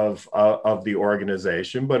piece of the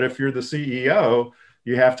organization. But if you're the CEO,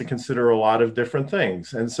 you have to consider a lot of different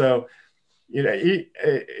things. And so, you know,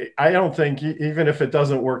 I don't think even if it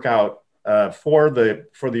doesn't work out for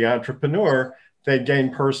the entrepreneur, they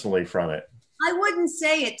gain personally from it. I wouldn't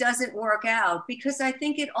say it doesn't work out, because I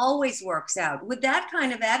think it always works out. With that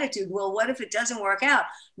kind of attitude, well, what if it doesn't work out?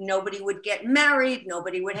 Nobody would get married.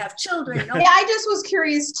 Nobody would have children. Yeah, I just was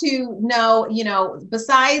curious to know, you know,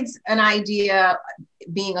 besides an idea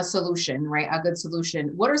being a solution, right? A good solution.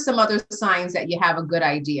 What are some other signs that you have a good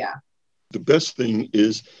idea? The best thing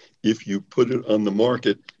is if you put it on the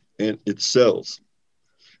market and it sells.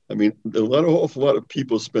 I mean, awful lot of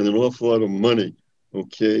people spend an awful lot of money,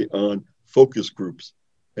 okay, on focus groups.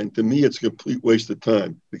 And to me, it's a complete waste of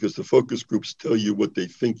time, because the focus groups tell you what they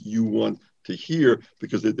think you want to hear,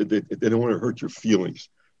 because they don't want to hurt your feelings.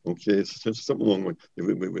 Okay, it's just something along with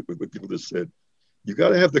what people just said. You got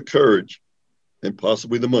to have the courage and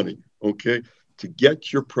possibly the money, okay, to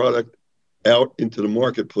get your product out into the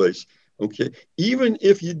marketplace. Okay, even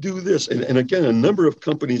if you do this, and again, a number of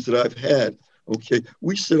companies that I've had, okay,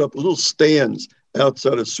 we set up little stands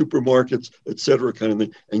outside of supermarkets, et cetera, kind of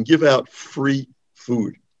thing, and give out free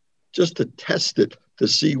food just to test it, to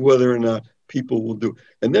see whether or not people will do.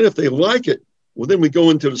 And then if they like it, well, then we go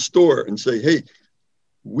into the store and say, hey,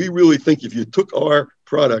 we really think if you took our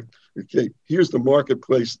product, okay, here's the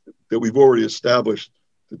marketplace that we've already established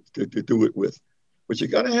to do it with. But you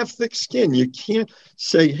got to have thick skin. You can't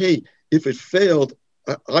say, hey, if it failed,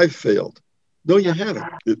 I failed. No, you haven't.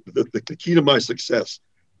 The key to my success,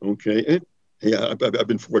 okay, and yeah, I've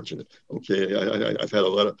been fortunate. Okay, I've had a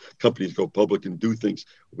lot of companies go public and do things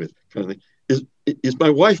with kind of thing. Is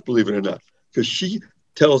my wife, believe it or not, because she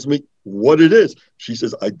tells me what it is. She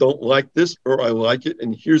says, I don't like this, or I like it,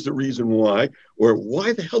 and here's the reason why, or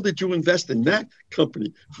why the hell did you invest in that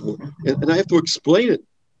company for? And I have to explain it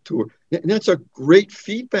to her. And that's a great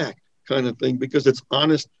feedback kind of thing, because it's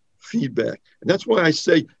honest feedback. And that's why I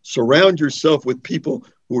say surround yourself with people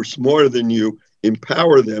who are smarter than you,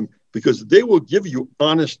 empower them, because they will give you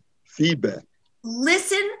honest feedback.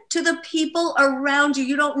 Listen to the people around you.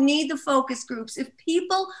 You don't need the focus groups. If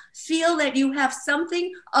people feel that you have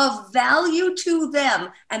something of value to them,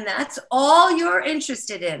 and that's all you're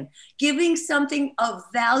interested in, giving something of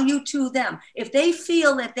value to them. If they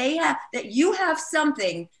feel that you have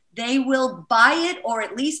something, they will buy it, or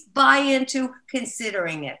at least buy into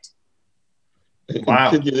considering it.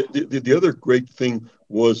 Wow. And the other great thing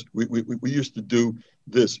was we used to do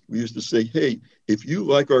this. We used to say, hey, if you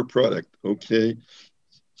like our product, okay,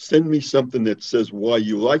 send me something that says why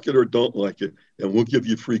you like it or don't like it, and we'll give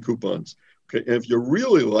you free coupons. Okay, and if you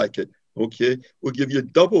really like it, okay, we'll give you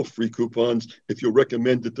double free coupons if you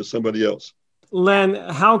recommend it to somebody else. Len,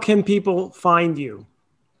 how can people find you?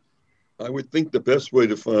 I would think the best way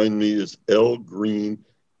to find me is lgreen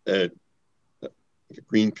at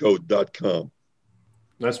greencode.com.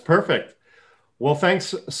 That's perfect. Well,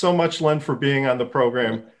 thanks so much, Len, for being on the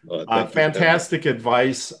program. Fantastic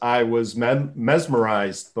advice. I was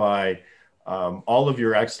mesmerized by all of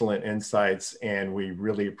your excellent insights, and we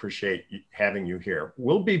really appreciate having you here.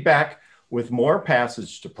 We'll be back with more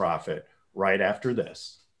Passage to Profit right after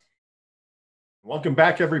this. Welcome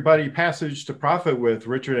back, everybody. Passage to Profit with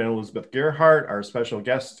Richard and Elizabeth Gerhardt. Our special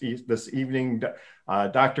guest this evening,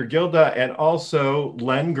 Dr. Gilda, and also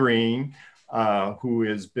Len Green, who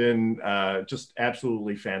has been just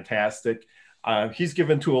absolutely fantastic. He's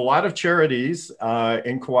given to a lot of charities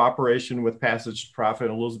in cooperation with Passage to Profit.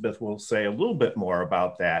 Elizabeth will say a little bit more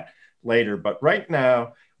about that later. But right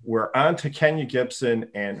now, we're on to Kenya Gibson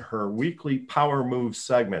and her weekly Power Move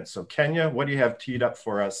segment. So Kenya, what do you have teed up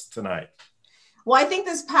for us tonight? Well, I think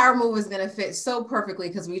this power move is going to fit so perfectly,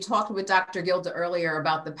 because we talked with Dr. Gilda earlier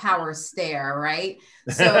about the power stare, right?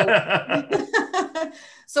 So,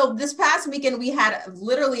 so this past weekend, we had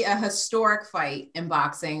literally a historic fight in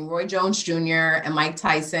boxing. Roy Jones Jr. and Mike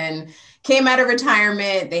Tyson came out of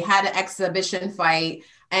retirement. They had an exhibition fight.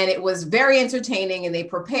 And it was very entertaining, and they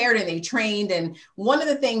prepared and they trained. And one of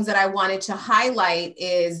the things that I wanted to highlight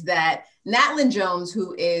is that Natlin Jones,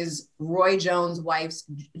 who is Roy Jones'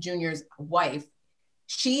 Jr.'s wife,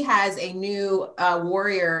 she has a new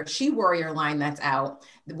warrior line that's out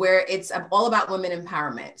where it's all about women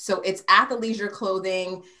empowerment. So it's athleisure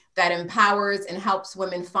clothing that empowers and helps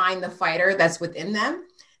women find the fighter that's within them.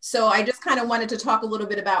 So I just kind of wanted to talk a little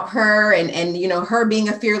bit about her and you know, her being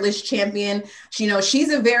a fearless champion. You know,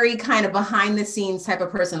 she's a very kind of behind the scenes type of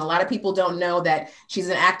person. A lot of people don't know that she's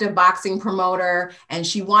an active boxing promoter, and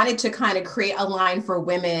she wanted to kind of create a line for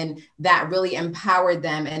women that really empowered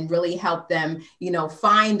them and really helped them, you know,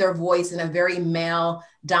 find their voice in a very male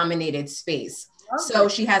dominated space. So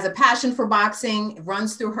she has a passion for boxing,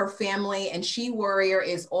 runs through her family, and She Warrior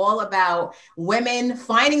is all about women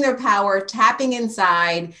finding their power, tapping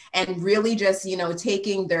inside, and really just, you know,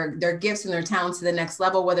 taking their gifts and their talents to the next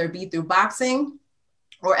level, whether it be through boxing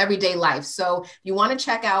or everyday life. So if you want to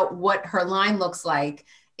check out what her line looks like,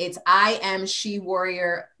 it's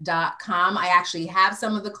imshewarrior.com. I actually have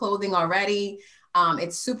some of the clothing already.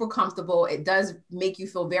 It's super comfortable. It does make you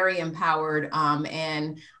feel very empowered.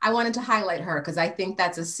 And I wanted to highlight her because I think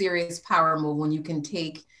that's a serious power move when you can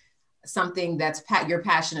take something that's you're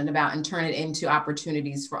passionate about and turn it into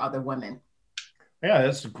opportunities for other women. Yeah,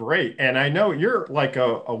 that's great. And I know you're like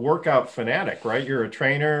a workout fanatic, right? You're a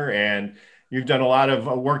trainer and you've done a lot of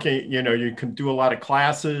working, you know, you can do a lot of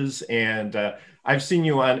classes. And I've seen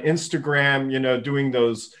you on Instagram, you know, doing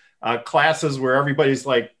those classes where everybody's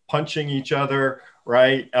like punching each other,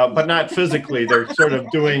 right? But not physically. They're sort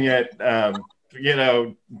of doing it, you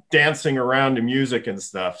know, dancing around to music and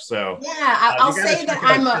stuff. So yeah, I'll say that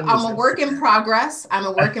I'm a work in progress. I'm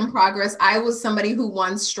a work in progress. I was somebody who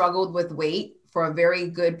once struggled with weight for a very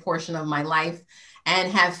good portion of my life,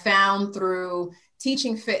 and have found through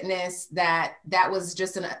teaching fitness that was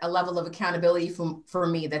just a level of accountability for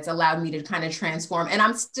me that's allowed me to kind of transform. And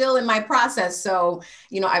I'm still in my process. So,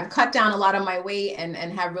 you know, I've cut down a lot of my weight and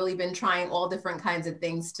have really been trying all different kinds of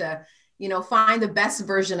things to, you know, find the best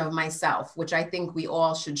version of myself, which I think we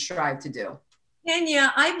all should strive to do.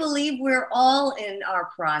 Kenya, I believe we're all in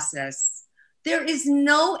our process. There is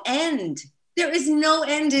no end. There is no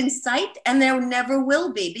end in sight, and there never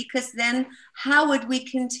will be, because then how would we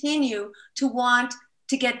continue to want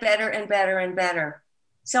to get better and better and better?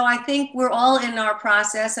 So I think we're all in our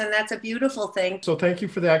process, and that's a beautiful thing. So thank you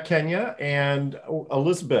for that, Kenya. And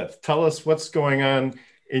Elizabeth, tell us what's going on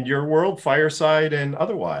in your world, Fireside and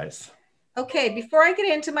otherwise. Okay, before I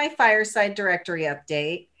get into my Fireside directory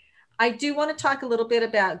update, I do want to talk a little bit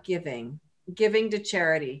about giving to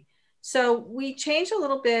charity. So we changed a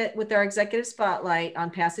little bit with our executive spotlight on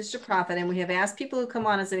Passage to Profit, and we have asked people who come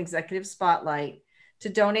on as an executive spotlight to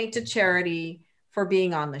donate to charity for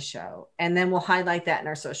being on the show. And then we'll highlight that in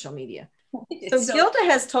our social media. So Gilda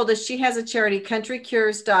has told us she has a charity,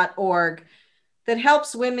 countrycures.org, that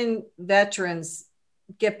helps women veterans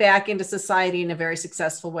get back into society in a very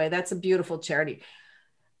successful way. That's a beautiful charity.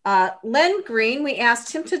 Len Green, we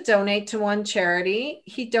asked him to donate to one charity.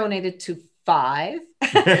 He donated to 5.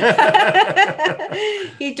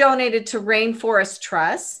 He donated to Rainforest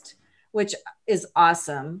Trust, which is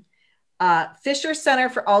awesome. Fisher Center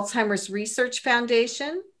for Alzheimer's Research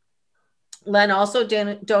Foundation. Len also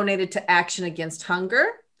donated to Action Against Hunger.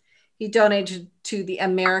 He donated to the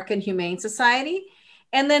American Humane Society.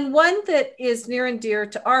 And then one that is near and dear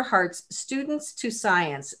to our hearts, Students to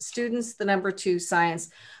Science, Students, the number 2 Science,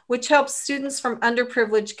 which helps students from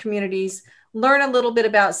underprivileged communities learn a little bit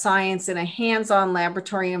about science in a hands-on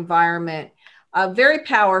laboratory environment. A very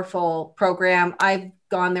powerful program. I've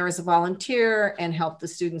gone there as a volunteer and helped the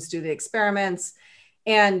students do the experiments.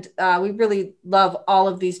 And we really love all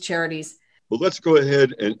of these charities. Well, let's go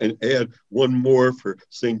ahead and add one more for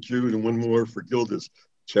St. Jude and one more for Gilda's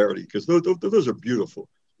charity, because those are beautiful.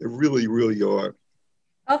 They really, really are.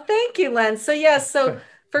 Oh, thank you, Len. So yes, so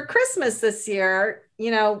for Christmas this year,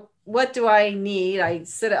 you know, what do I need? I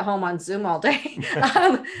sit at home on Zoom all day.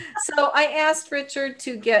 So I asked Richard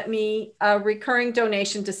to get me a recurring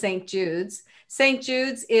donation to St. Jude's. St.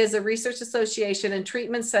 Jude's is a research association and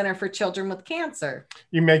treatment center for children with cancer.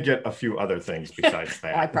 You may get a few other things besides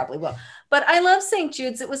that. I probably will. But I love St.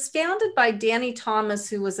 Jude's. It was founded by Danny Thomas,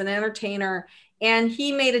 who was an entertainer, and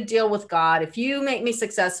he made a deal with God. If you make me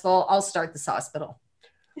successful, I'll start this hospital.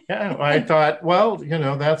 Yeah, I thought, well, you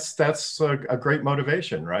know, that's a great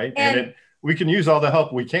motivation, right? And we can use all the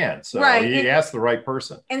help we can. So right. He asked the right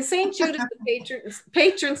person. And St. Jude is the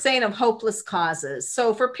patron saint of hopeless causes.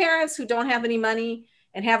 So for parents who don't have any money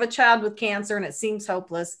and have a child with cancer and it seems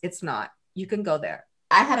hopeless, it's not. You can go there.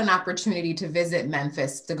 I had an opportunity to visit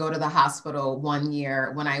Memphis, to go to the hospital one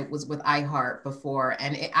year when I was with iHeart before.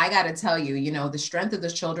 And I got to tell you, you know, the strength of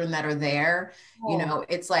the children that are there, you know,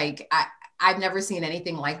 it's like, I've never seen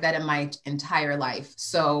anything like that in my entire life.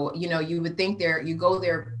 So, you know, you would think you go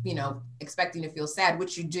there, you know, expecting to feel sad,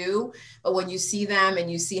 which you do. But when you see them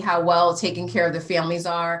and you see how well taken care of the families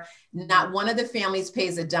are, not one of the families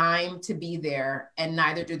pays a dime to be there, and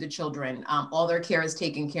neither do the children. All their care is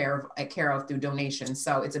taken care of through donations.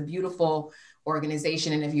 So it's a beautiful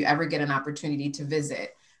organization. And if you ever get an opportunity to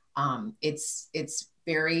visit, it's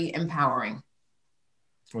very empowering.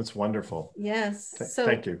 It's wonderful. Yes.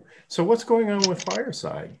 Thank you. So what's going on with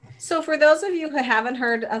Fireside? So for those of you who haven't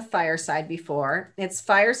heard of Fireside before, it's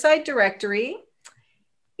Fireside Directory.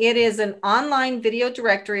 It is an online video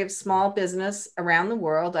directory of small business around the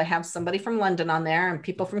world. I have somebody from London on there and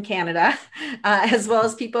people from Canada, as well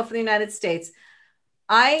as people from the United States.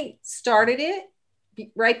 I started it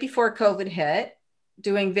right before COVID hit,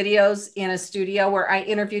 doing videos in a studio where I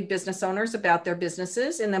interviewed business owners about their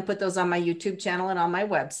businesses and then put those on my YouTube channel and on my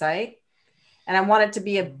website. And I want it to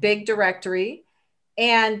be a big directory.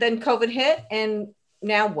 And then COVID hit, and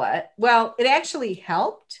now what? Well, it actually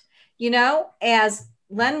helped, you know, as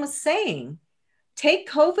Len was saying, take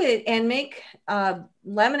COVID and make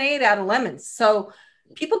lemonade out of lemons. So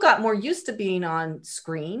people got more used to being on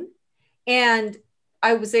screen, and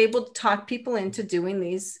I was able to talk people into doing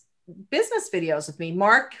these business videos with me.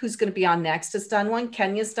 Mark, who's going to be on next, has done one.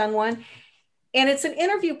 Kenya's done one. And it's an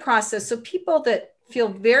interview process. So people that feel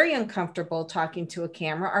very uncomfortable talking to a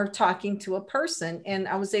camera are talking to a person. And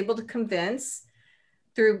I was able to convince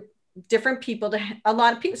through different people a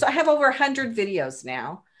lot of people. So I have over 100 videos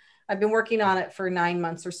now. I've been working on it for 9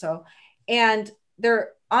 months or so. And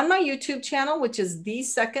they're on my YouTube channel, which is the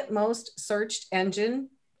second most searched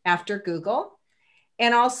engine after Google.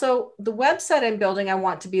 And also the website I'm building, I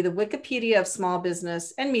want to be the Wikipedia of small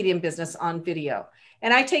business and medium business on video.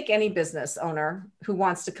 And I take any business owner who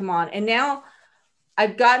wants to come on. And now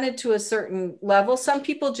I've gotten it to a certain level. Some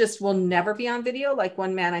people just will never be on video. Like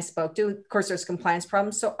one man I spoke to, of course, there's compliance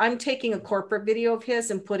problems. So I'm taking a corporate video of his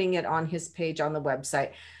and putting it on his page on the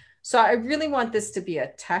website. So I really want this to be a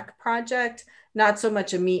tech project, not so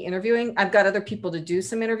much a me interviewing. I've got other people to do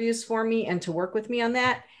some interviews for me and to work with me on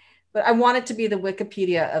that. But I want it to be the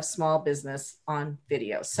Wikipedia of small business on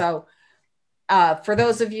video. So for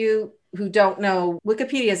those of you who don't know,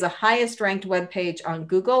 Wikipedia is the highest ranked webpage on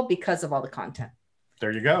Google because of all the content.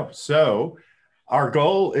 There you go. So our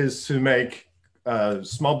goal is to make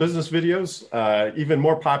small business videos even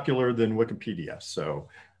more popular than Wikipedia. So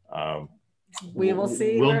we will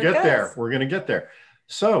see. We'll get there. We're going to get there.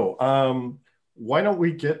 So why don't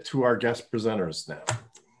we get to our guest presenters now?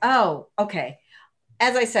 Oh, okay.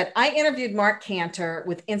 As I said, I interviewed Mark Cantor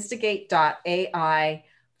with Instigate.ai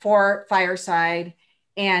for Fireside.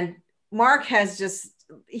 And Mark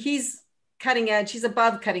he's cutting edge. He's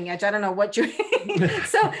above cutting edge. I don't know what you're.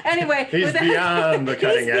 So anyway. He's beyond the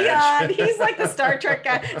cutting edge. He's like the Star Trek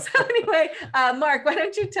guy. So anyway, Mark, why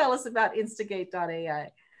don't you tell us about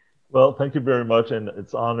Instigate.ai? Well, thank you very much. And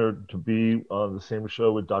it's honored to be on the same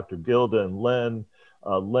show with Dr. Gilda and Len.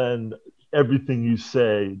 Len, everything you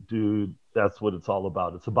say, dude, that's what it's all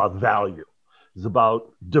about. It's about value. It's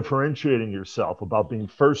about differentiating yourself, about being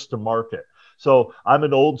first to market. So I'm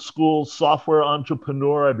an old school software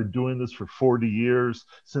entrepreneur. I've been doing this for 40 years,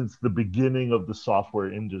 since the beginning of the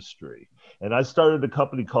software industry. And I started a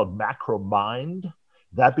company called Macromind.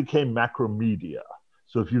 That became Macromedia.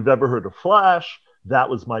 So if you've ever heard of Flash, that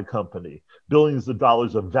was my company. Billions of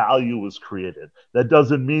dollars of value was created. That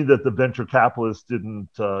doesn't mean that the venture capitalists didn't,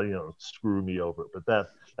 screw me over, but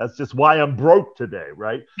that's just why I'm broke today,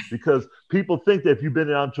 right? Because people think that if you've been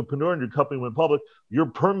an entrepreneur and your company went public, you're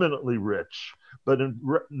permanently rich. But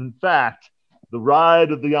in fact, the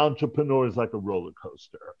ride of the entrepreneur is like a roller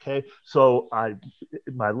coaster, okay? So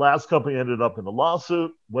my last company ended up in a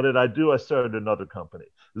lawsuit. What did I do? I started another company.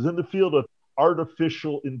 It was in the field of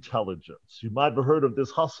artificial intelligence. You might have heard of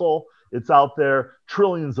this hustle. It's out there.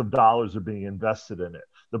 Trillions of dollars are being invested in it.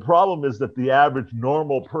 The problem is that the average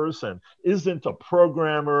normal person isn't a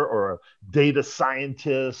programmer or a data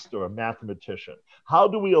scientist or a mathematician. How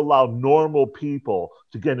do we allow normal people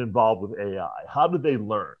to get involved with AI? How do they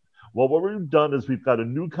learn? Well, what we've done is we've got a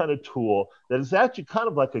new kind of tool that is actually kind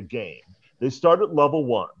of like a game. They start at level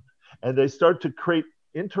 1, and they start to create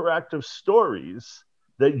interactive stories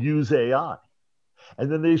that use AI.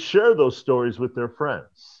 And then they share those stories with their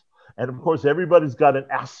friends. And of course, everybody's got an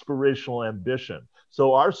aspirational ambition.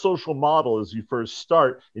 So our social model is you first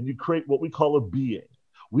start and you create what we call a being.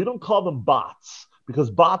 We don't call them bots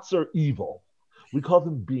because bots are evil. We call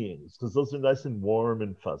them beings because those are nice and warm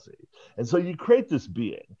and fuzzy. And so you create this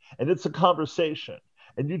being, and it's a conversation.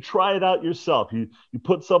 And you try it out yourself. You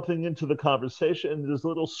put something into the conversation, and there's a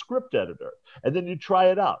little script editor. And then you try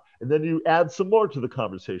it out. And then you add some more to the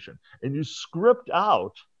conversation. And you script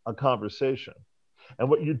out a conversation. And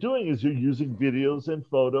what you're doing is you're using videos and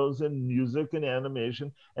photos and music and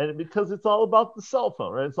animation. And because it's all about the cell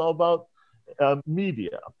phone, right? It's all about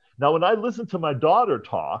media. Now, when I listen to my daughter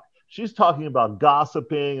talk, she's talking about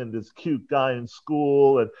gossiping and this cute guy in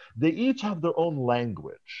school. And they each have their own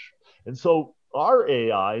language. And so our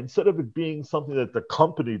AI, instead of it being something that the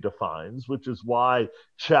company defines, which is why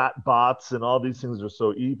chat bots and all these things are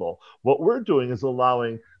so evil, what we're doing is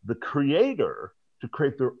allowing the creator to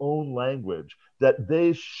create their own language that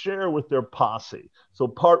they share with their posse. So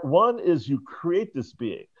part one is you create this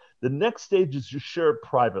being. The next stage is you share it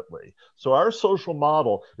privately. So our social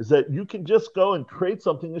model is that you can just go and create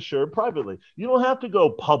something and share it privately. You don't have to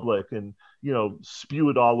go public and, spew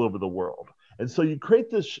it all over the world. And so you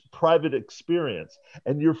create this private experience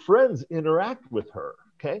and your friends interact with her,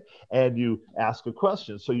 okay? And you ask a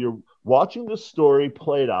question. So you're watching the story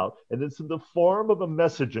played out, and it's in the form of a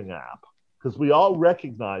messaging app, because we all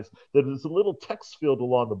recognize that there's a little text field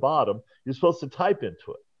along the bottom you're supposed to type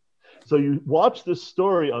into it. So you watch this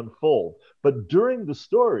story unfold, but during the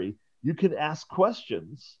story, you can ask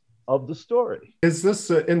questions of the story. Is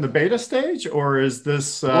this in the beta stage, or is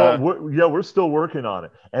this? Well, we're still working on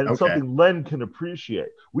it. And it's Okay. something Len can appreciate.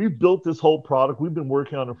 We've built this whole product. We've been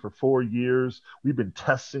working on it for 4 years. We've been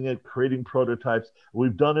testing it, creating prototypes.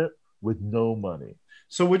 We've done it with no money.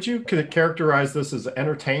 So would you characterize this as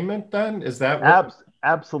entertainment then? Is that what?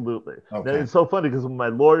 Absolutely. Okay. Now, it's so funny because when my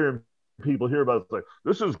lawyer and people hear about it, it's like,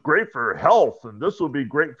 this is great for health and this will be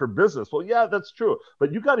great for business. Well, yeah, that's true.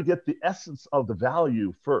 But you got to get the essence of the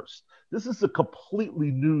value first. This is a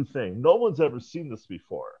completely new thing. No one's ever seen this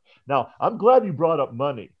before. Now, I'm glad you brought up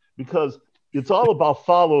money because it's all about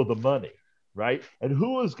follow the money, right? And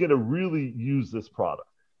who is going to really use this product?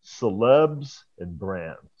 Celebs and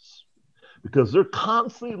brands. Because they're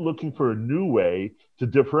constantly looking for a new way to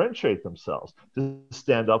differentiate themselves, to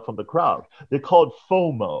stand up from the crowd. They call it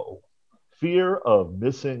FOMO, fear of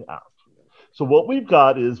missing out. So what we've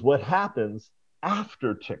got is what happens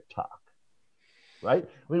after TikTok, right?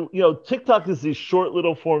 I mean, TikTok is these short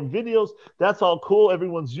little form videos. That's all cool.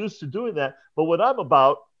 Everyone's used to doing that. But what I'm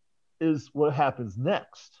about is what happens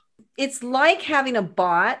next. It's like having a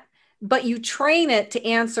bot, but you train it to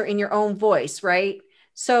answer in your own voice, right?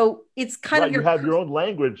 So it's kind of you have your own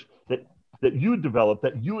language that you develop,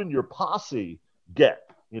 that you and your posse get.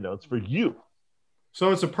 It's for you.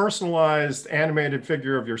 So it's a personalized animated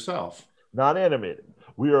figure of yourself. Not animated.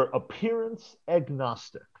 We are appearance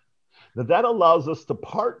agnostic. Now that allows us to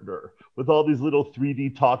partner with all these little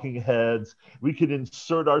 3D talking heads. We could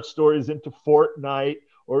insert our stories into Fortnite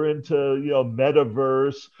or into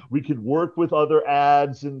metaverse. We could work with other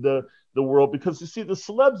ads in the world, because you see, the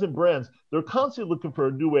celebs and brands, they're constantly looking for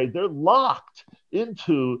a new way. They're locked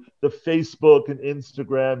into the Facebook and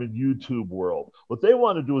Instagram and YouTube world. What they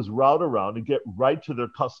want to do is route around and get right to their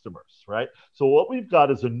customers, right? So what we've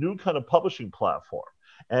got is a new kind of publishing platform.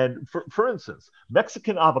 And for instance,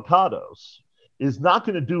 Mexican Avocados is not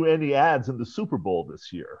going to do any ads in the Super Bowl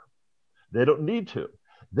this year. They don't need to.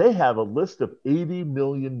 They have a list of 80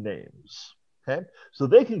 million names, okay? So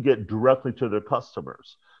they can get directly to their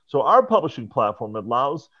customers. So our publishing platform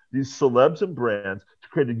allows these celebs and brands to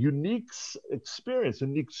create a unique experience,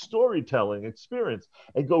 unique storytelling experience,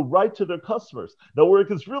 and go right to their customers. Now, where it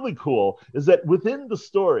gets really cool is that within the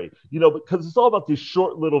story, because it's all about these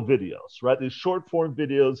short little videos, right? These short form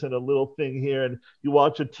videos and a little thing here, and you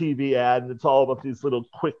watch a TV ad, and it's all about these little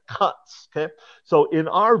quick cuts, okay? So in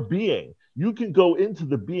our being, you can go into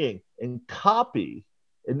the being and copy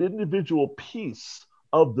an individual piece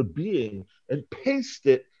of the being and paste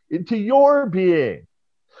it into your being.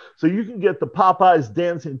 So you can get the Popeyes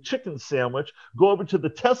dancing chicken sandwich, go over to the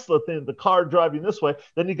Tesla thing, the car driving this way,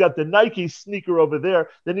 then you got the Nike sneaker over there,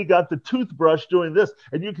 then you got the toothbrush doing this,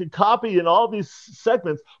 and you can copy in all these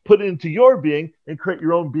segments, put it into your being, and create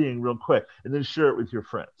your own being real quick, and then share it with your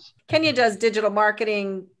friends. Kenya does digital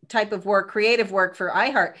marketing type of work, creative work for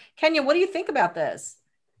iHeart. Kenya, what do you think about this?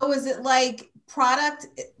 Oh, is it like product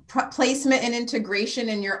placement and integration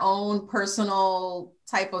in your own personal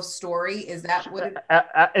type of story? Is that what it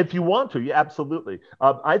is? If you want to, yeah, absolutely.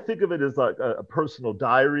 I think of it as like a personal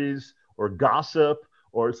diaries or gossip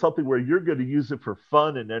or something where you're going to use it for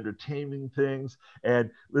fun and entertaining things. And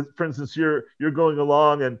for instance, you're going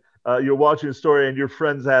along and you're watching a story and your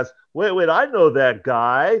friends ask, wait, I know that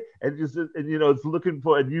guy. And it's looking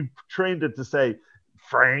for, and you've trained it to say,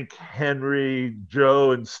 Frank, Henry,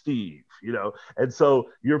 Joe, and Steve, and so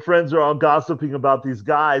your friends are all gossiping about these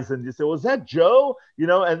guys, and you say, well, is that Joe?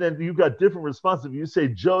 And then you've got different responses. If you say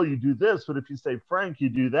Joe, you do this, but if you say Frank, you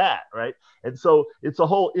do that, right? And so it's a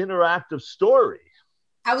whole interactive story.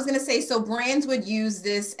 I was going to say, so brands would use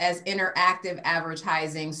this as interactive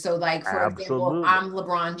advertising. So like, for example, I'm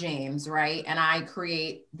LeBron James, right? And I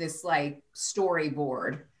create this like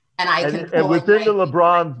storyboard, and and within the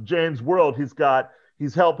LeBron James world, he's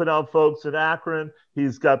helping out folks in Akron.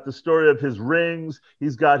 He's got the story of his rings.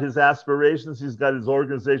 He's got his aspirations. He's got his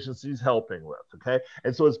organizations he's helping with. Okay.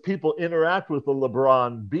 And so as people interact with the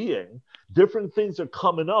LeBron being, different things are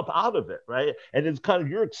coming up out of it. Right. And it's kind of,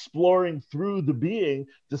 you're exploring through the being,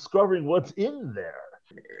 discovering what's in there.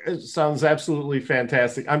 It sounds absolutely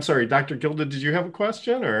fantastic. I'm sorry, Dr. Gilda, did you have a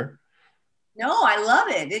question or? No, I love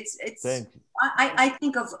it. It's, I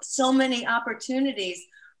think of so many opportunities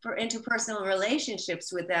for interpersonal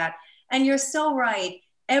relationships with that. And you're so right.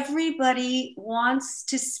 Everybody wants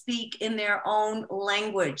to speak in their own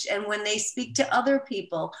language. And when they speak to other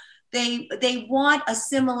people, they want a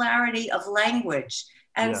similarity of language.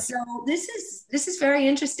 And so this is very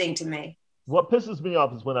interesting to me. What pisses me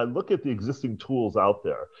off is when I look at the existing tools out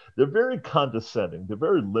there, they're very condescending. They're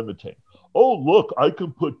very limiting. Oh, look, I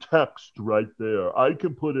can put text right there. I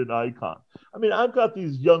can put an icon. I mean, I've got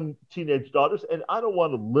these young teenage daughters, and I don't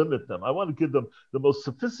want to limit them. I want to give them the most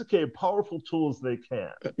sophisticated, powerful tools they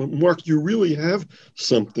can. Mark, you really have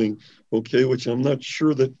something, okay, which I'm not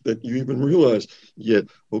sure that you even realize yet.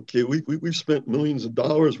 Okay, we've spent millions of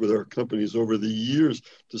dollars with our companies over the years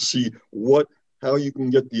to see how you can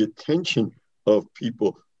get the attention of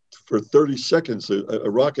people for 30 seconds, a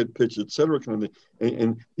rocket pitch, et cetera, kind of thing.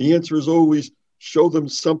 And the answer is always show them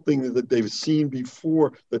something that they've seen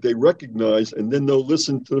before that they recognize, and then they'll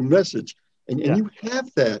listen to the message. And you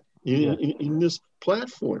have that in this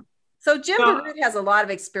platform. So Jim Baruch has a lot of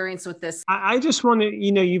experience with this. I just want to,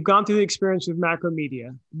 you've gone through the experience with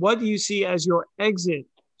Macromedia. What do you see as your exit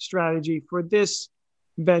strategy for this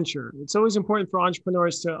venture? It's always important for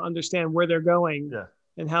entrepreneurs to understand where they're going.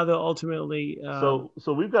 And how they'll ultimately. So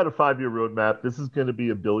we've got a 5-year roadmap. This is going to be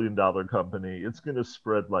 $1 billion company. It's going to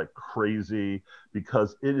spread like crazy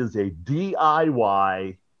because it is a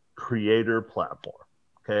DIY creator platform.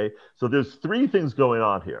 Okay. So there's 3 things going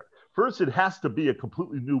on here. First, it has to be a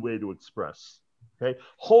completely new way to express. Okay.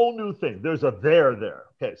 Whole new thing. There's a there.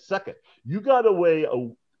 Okay. Second, you got a way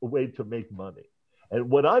to make money. And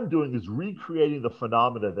what I'm doing is recreating the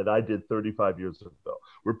phenomena that I did 35 years ago,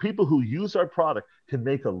 where people who use our product can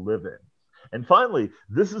make a living. And finally,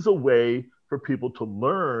 this is a way for people to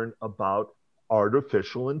learn about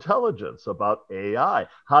artificial intelligence, about AI.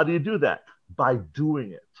 How do you do that? By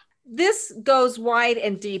doing it. This goes wide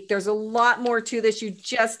and deep. There's a lot more to this. You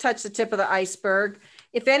just touched the tip of the iceberg.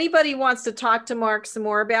 If anybody wants to talk to Mark some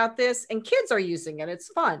more about this, and kids are using it, it's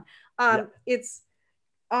fun. It's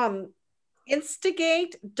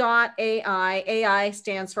Instigate.ai. AI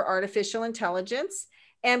stands for artificial intelligence.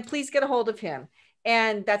 And please get a hold of him.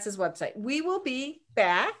 And that's his website. We will be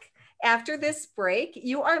back after this break.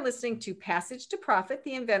 You are listening to Passage to Profit,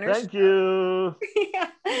 the Inventor's Thank you.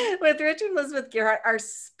 with Richard and Elizabeth Gearhart, our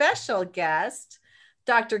special guest,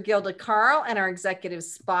 Dr. Gilda Carle, and our executive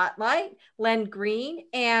spotlight, Len Green.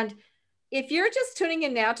 And if you're just tuning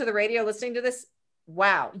in now to the radio listening to this,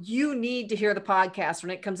 wow, you need to hear the podcast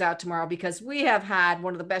when it comes out tomorrow, because we have had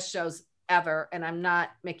one of the best shows ever, and I'm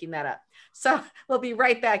not making that up. So we'll be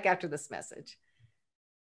right back after this message.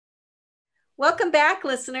 Welcome back,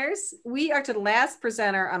 listeners. We are to the last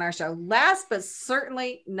presenter on our show. Last but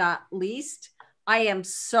certainly not least, I am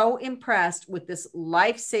so impressed with this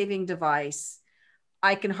life-saving device.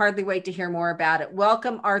 I can hardly wait to hear more about it.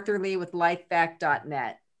 Welcome, Arthur Lee with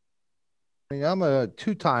lifeback.net. I'm a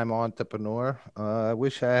 2-time entrepreneur. I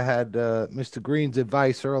wish I had Mr. Green's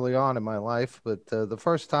advice early on in my life, but the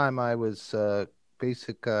first time I was I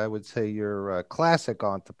would say you're a classic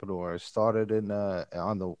entrepreneur. Started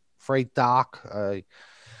on the freight dock.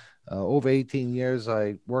 Over 18 years,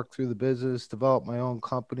 I worked through the business, developed my own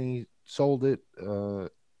company, sold it,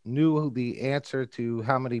 knew the answer to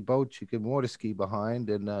how many boats you can water ski behind,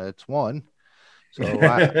 and it's 1. So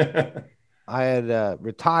I had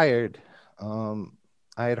retired. I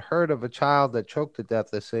had heard of a child that choked to death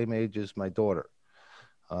the same age as my daughter.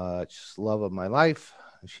 Just love of my life.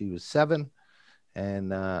 She was 7.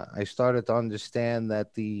 And I started to understand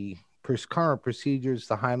that the current procedures,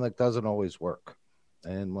 the Heimlich, doesn't always work.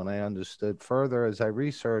 And when I understood further, as I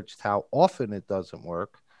researched how often it doesn't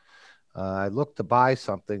work, I looked to buy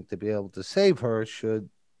something to be able to save her should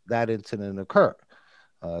that incident occur.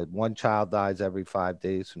 One child dies every 5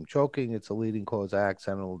 days from choking. It's a leading cause of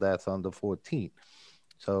accidental death under 14.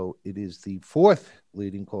 So it is the fourth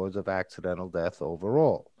leading cause of accidental death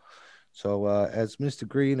overall. So as Mr.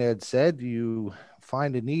 Green had said, you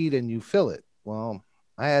find a need and you fill it. Well,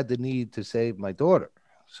 I had the need to save my daughter.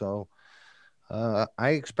 So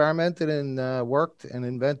I experimented and worked and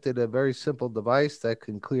invented a very simple device that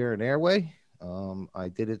can clear an airway. I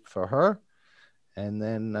did it for her. And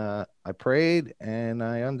then I prayed and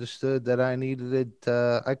I understood that I needed it.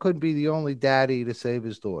 I couldn't be the only daddy to save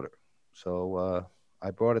his daughter. So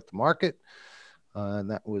I brought it to market.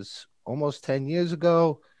 And that was almost 10 years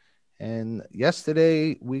ago. And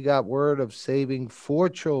yesterday we got word of saving 4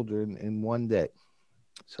 children in one day.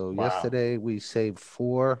 So Wow. Yesterday we saved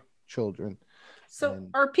 4 children. So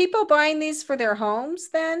are people buying these for their homes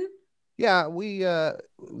then? Yeah,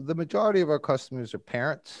 the majority of our customers are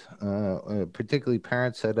parents, particularly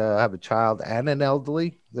parents that have a child and an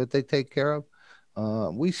elderly that they take care of.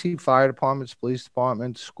 We see fire departments, police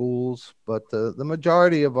departments, schools, but the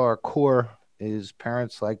majority of our core is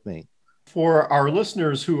parents like me. For our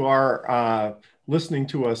listeners who are listening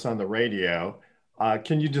to us on the radio,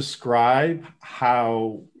 can you describe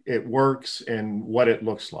how it works and what it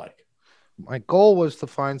looks like? My goal was to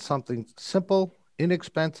find something simple,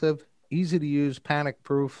 inexpensive, easy to use, panic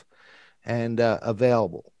proof, and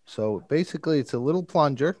available. So basically, it's a little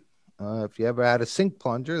plunger. If you ever had a sink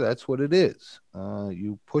plunger, that's what it is.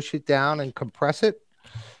 You push it down and compress it.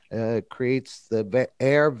 It creates the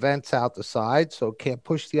air vents out the side, so it can't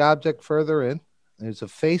push the object further in. There's a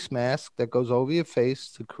face mask that goes over your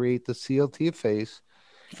face to create the seal to your face.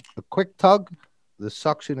 A quick tug, the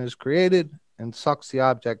suction is created and sucks the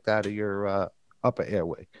object out of your upper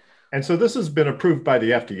airway. And so this has been approved by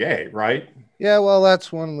the FDA, right? Yeah, well,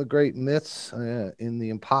 that's one of the great myths in the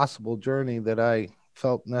impossible journey that I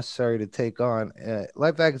felt necessary to take on.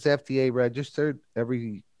 LifeVac is FDA registered.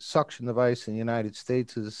 Every suction device in the United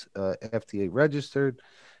States is FDA registered,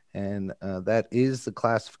 and that is the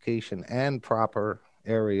classification and proper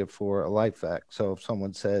area for a LifeVac. So if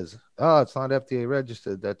someone says, oh, it's not FDA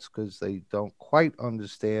registered, that's because they don't quite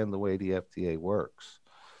understand the way the FDA works.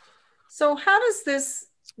 So how does this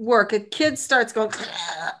work? A kid starts going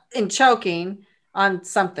and choking on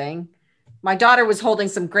something. My daughter was holding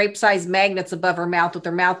some grape-sized magnets above her mouth with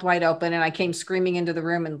her mouth wide open, and I came screaming into the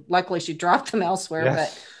room, and luckily she dropped them elsewhere.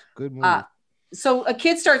 Yes, good move. So a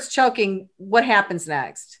kid starts choking. What happens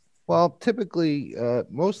next? Well, typically,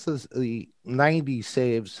 most of the 90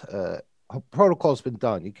 saves protocol's been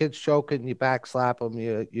done. Your kid's choking, you back slap him,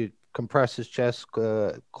 you compress his chest,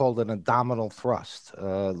 called an abdominal thrust.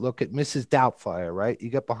 Look at Mrs. Doubtfire, right? You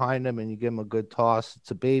get behind them and you give them a good toss.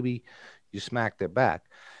 It's a baby. You smack their back.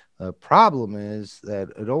 The problem is that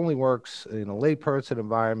it only works in a layperson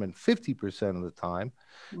environment 50% of the time.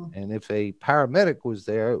 And if a paramedic was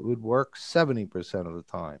there, it would work 70% of the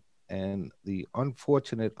time. And the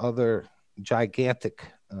unfortunate other gigantic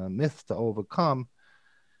myth to overcome,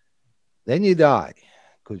 then you die,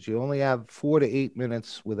 because you only have 4 to 8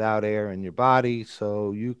 minutes without air in your body.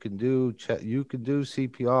 So you can do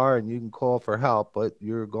CPR and you can call for help, but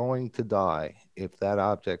you're going to die if that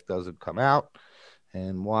object doesn't come out.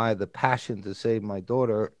 And why the passion to save my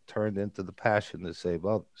daughter turned into the passion to save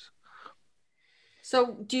others.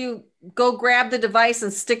 So do you go grab the device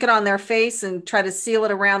and stick it on their face and try to seal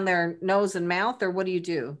it around their nose and mouth, or what do you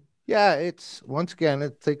do? Yeah, it's, once again,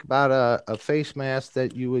 think about a face mask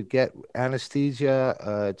that you would get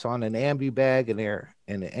anesthesia. It's on an ambu bag in there,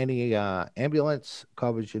 in any ambulance,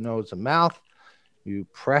 covers your nose and mouth. You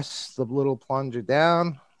press the little plunger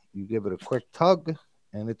down, you give it a quick tug,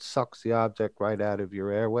 and it sucks the object right out of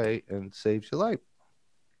your airway and saves your life.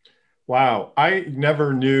 Wow. I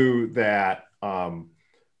never knew that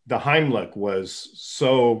the Heimlich was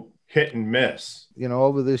so hit and miss. You know,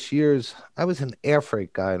 over this years, I was an air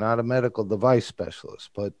freight guy, not a medical device specialist,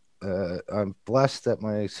 but I'm blessed that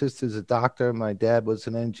my sister's a doctor. My dad was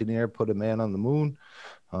an engineer, put a man on the moon.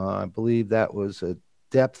 I believe that was a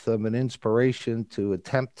depth of an inspiration to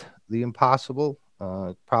attempt the impossible.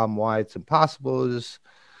 Problem why it's impossible is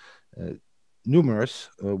numerous.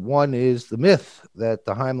 One is the myth that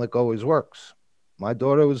the Heimlich always works. My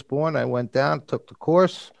daughter was born. I went down, took the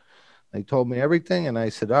course. They told me everything, and I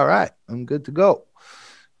said, all right, I'm good to go.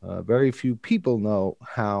 Very few people know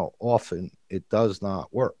how often it does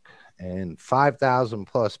not work. And 5,000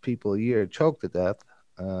 plus people a year choke to death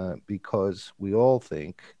because we all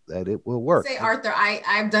think that it will work. Say, Arthur,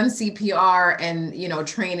 I've done CPR and,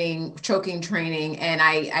 training, choking training, and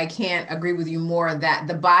I can't agree with you more that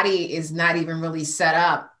the body is not even really set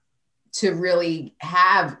up to really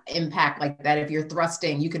have impact like that. If you're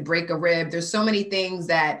thrusting, you could break a rib. There's so many things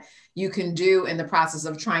that you can do in the process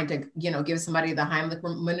of trying to, give somebody the Heimlich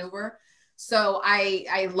maneuver. So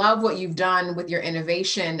I love what you've done with your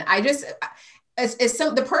innovation. Is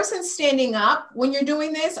the person standing up when you're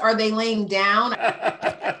doing this? Are they laying down?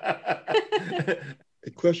 A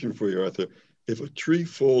question for you, Arthur. If a tree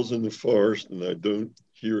falls in the forest and I don't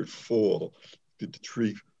hear it fall, did the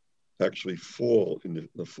tree actually fall in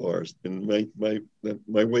the forest? And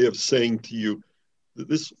my way of saying to you that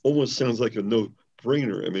this almost sounds like a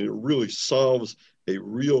no-brainer. I mean, it really solves a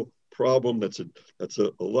real problem that's a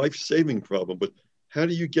life-saving problem. But how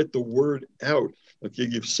do you get the word out? Okay,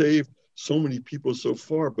 you've saved so many people so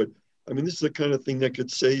far, but I mean, this is the kind of thing that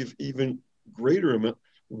could save even greater amount.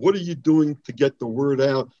 What are you doing to get the word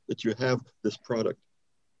out that you have this product?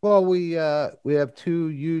 Well, we have two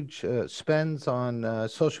huge spends on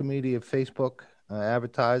social media, Facebook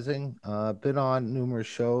advertising. Been on numerous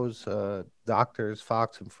shows, Doctors,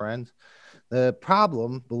 Fox and Friends. The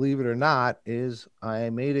problem, believe it or not, is I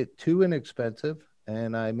made it too inexpensive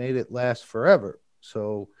and I made it last forever.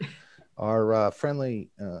 So our friendly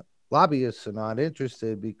lobbyists are not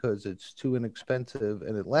interested because it's too inexpensive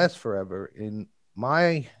and it lasts forever. In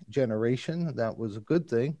my generation, that was a good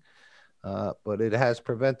thing. But it has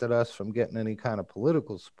prevented us from getting any kind of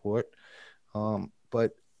political support.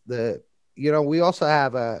 But we also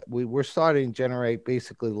have we're starting to generate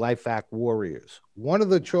basically life hack warriors. One of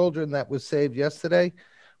the children that was saved yesterday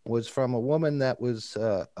was from a woman that was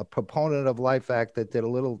a proponent of life hack that did a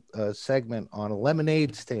little segment on a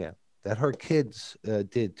lemonade stand that her kids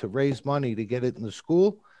did to raise money to get it in the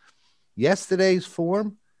school. Yesterday's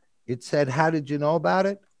form, it said, how did you know about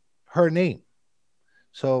it? Her name.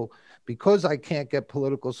 So because I can't get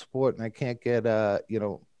political support and I can't get,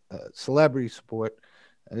 celebrity support,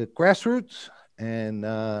 grassroots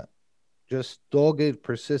and just dogged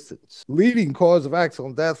persistence. Leading cause of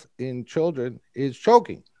accidental death in children is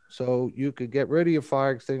choking. So you could get rid of your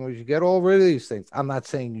fire extinguisher, you get all rid of these things. I'm not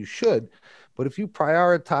saying you should, but if you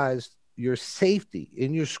prioritize your safety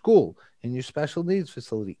in your school, in your special needs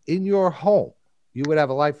facility, in your home, you would have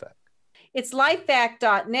a life hack. It's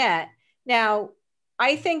lifehack.net. Now,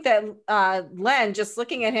 I think that Len, just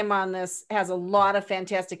looking at him on this, has a lot of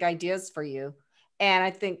fantastic ideas for you. And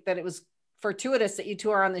I think that it was fortuitous that you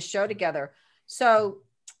two are on the show together. So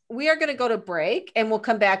we are going to go to break and we'll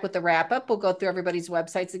come back with the wrap up. We'll go through everybody's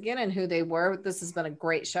websites again and who they were. This has been a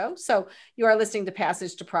great show. So you are listening to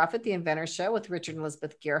Passage to Profit, the Inventor Show with Richard and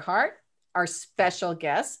Elizabeth Gearhart, our special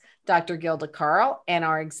guest, Dr. Gilda Carle, and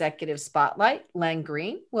our executive spotlight, Len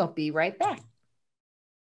Green. We'll be right back.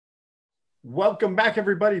 Welcome back,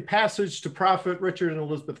 everybody. Passage to Profit, Richard and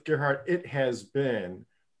Elizabeth Gearhart. It has been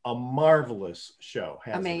a marvelous show.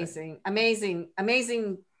 Amazing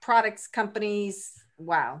products, companies.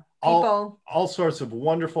 Wow. People. All sorts of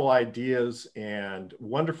wonderful ideas and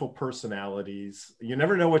wonderful personalities. You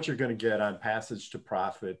never know what you're going to get on Passage to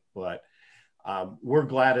Profit, but we're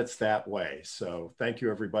glad it's that way. So thank you,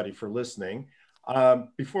 everybody, for listening.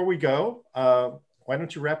 Before we go, why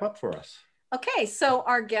don't you wrap up for us? Okay, so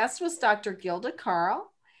our guest was Dr. Gilda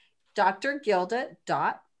Carle,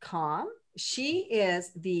 drgilda.com. She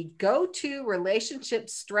is the go-to relationship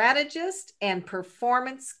strategist and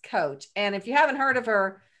performance coach. And if you haven't heard of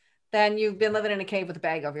her, then you've been living in a cave with a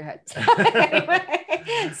bag over your head. So anyway,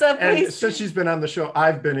 so please. And since she's been on the show,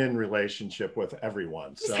 I've been in relationship with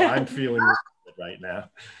everyone. So I'm feeling good right now.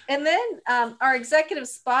 And then our executive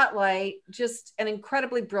spotlight, just an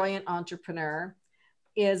incredibly brilliant entrepreneur,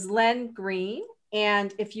 is Len Green.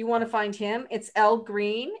 And if you want to find him, it's L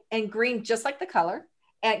Green, and green just like the color,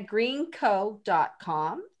 at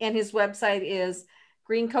greenco.com. And his website is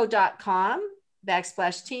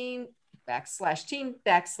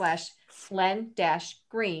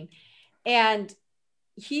greenco.com/team/Len-Green. And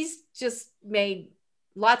he's just made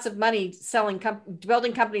lots of money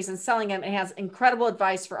building companies and selling them, and has incredible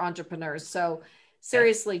advice for entrepreneurs. So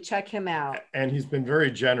seriously, check him out. And he's been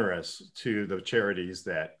very generous to the charities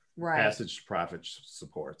that Passage to Profit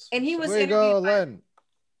supports. And he was Len.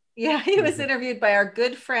 Yeah, he was interviewed by our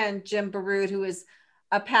good friend, Jim Baroud, who is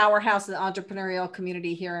a powerhouse in the entrepreneurial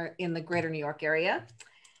community here in the greater New York area.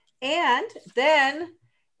 And then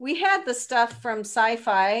we had the stuff from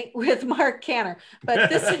Sci-Fi with Mark Canner, but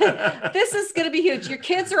this is going to be huge. Your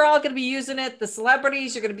kids are all going to be using it. The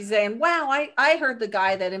celebrities, you're going to be saying, wow, I heard the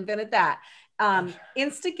guy that invented that.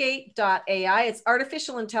 Instigate.ai. It's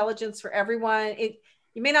artificial intelligence for everyone.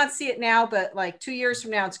 You may not see it now, but like 2 years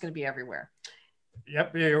from now, it's going to be everywhere.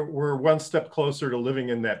 Yep, we're one step closer to living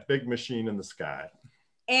in that big machine in the sky.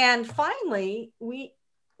 And finally, we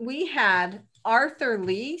had Arthur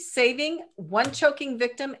Lee, saving one choking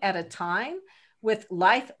victim at a time with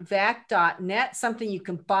lifevac.net, something you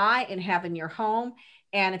can buy and have in your home.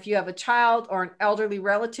 And if you have a child or an elderly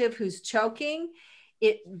relative who's choking,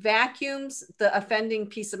 it vacuums the offending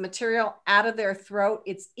piece of material out of their throat.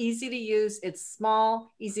 It's easy to use. It's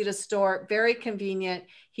small, easy to store, very convenient.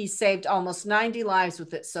 He's saved almost 90 lives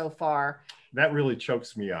with it so far. That really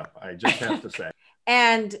chokes me up, I just have to say.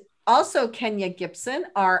 And also Kenya Gibson,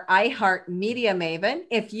 our iHeart Media maven.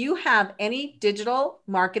 If you have any digital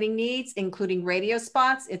marketing needs, including radio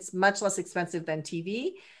spots, it's much less expensive than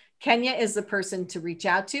TV. Kenya is the person to reach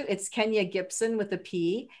out to. It's Kenya Gibson with a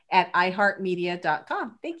P at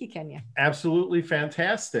iHeartMedia.com. Thank you, Kenya. Absolutely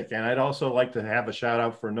fantastic. And I'd also like to have a shout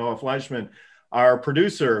out for Noah Fleischman, our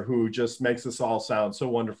producer, who just makes this all sound so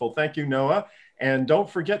wonderful. Thank you, Noah. And don't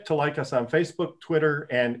forget to like us on Facebook, Twitter,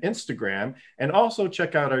 and Instagram. And also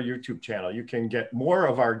check out our YouTube channel. You can get more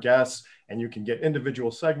of our guests and you can get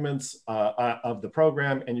individual segments of the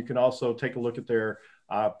program. And you can also take a look at their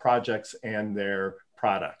projects and their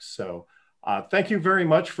products. So thank you very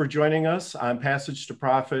much for joining us on Passage to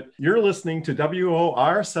Profit. You're listening to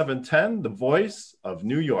WOR 710, the voice of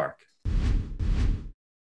New York.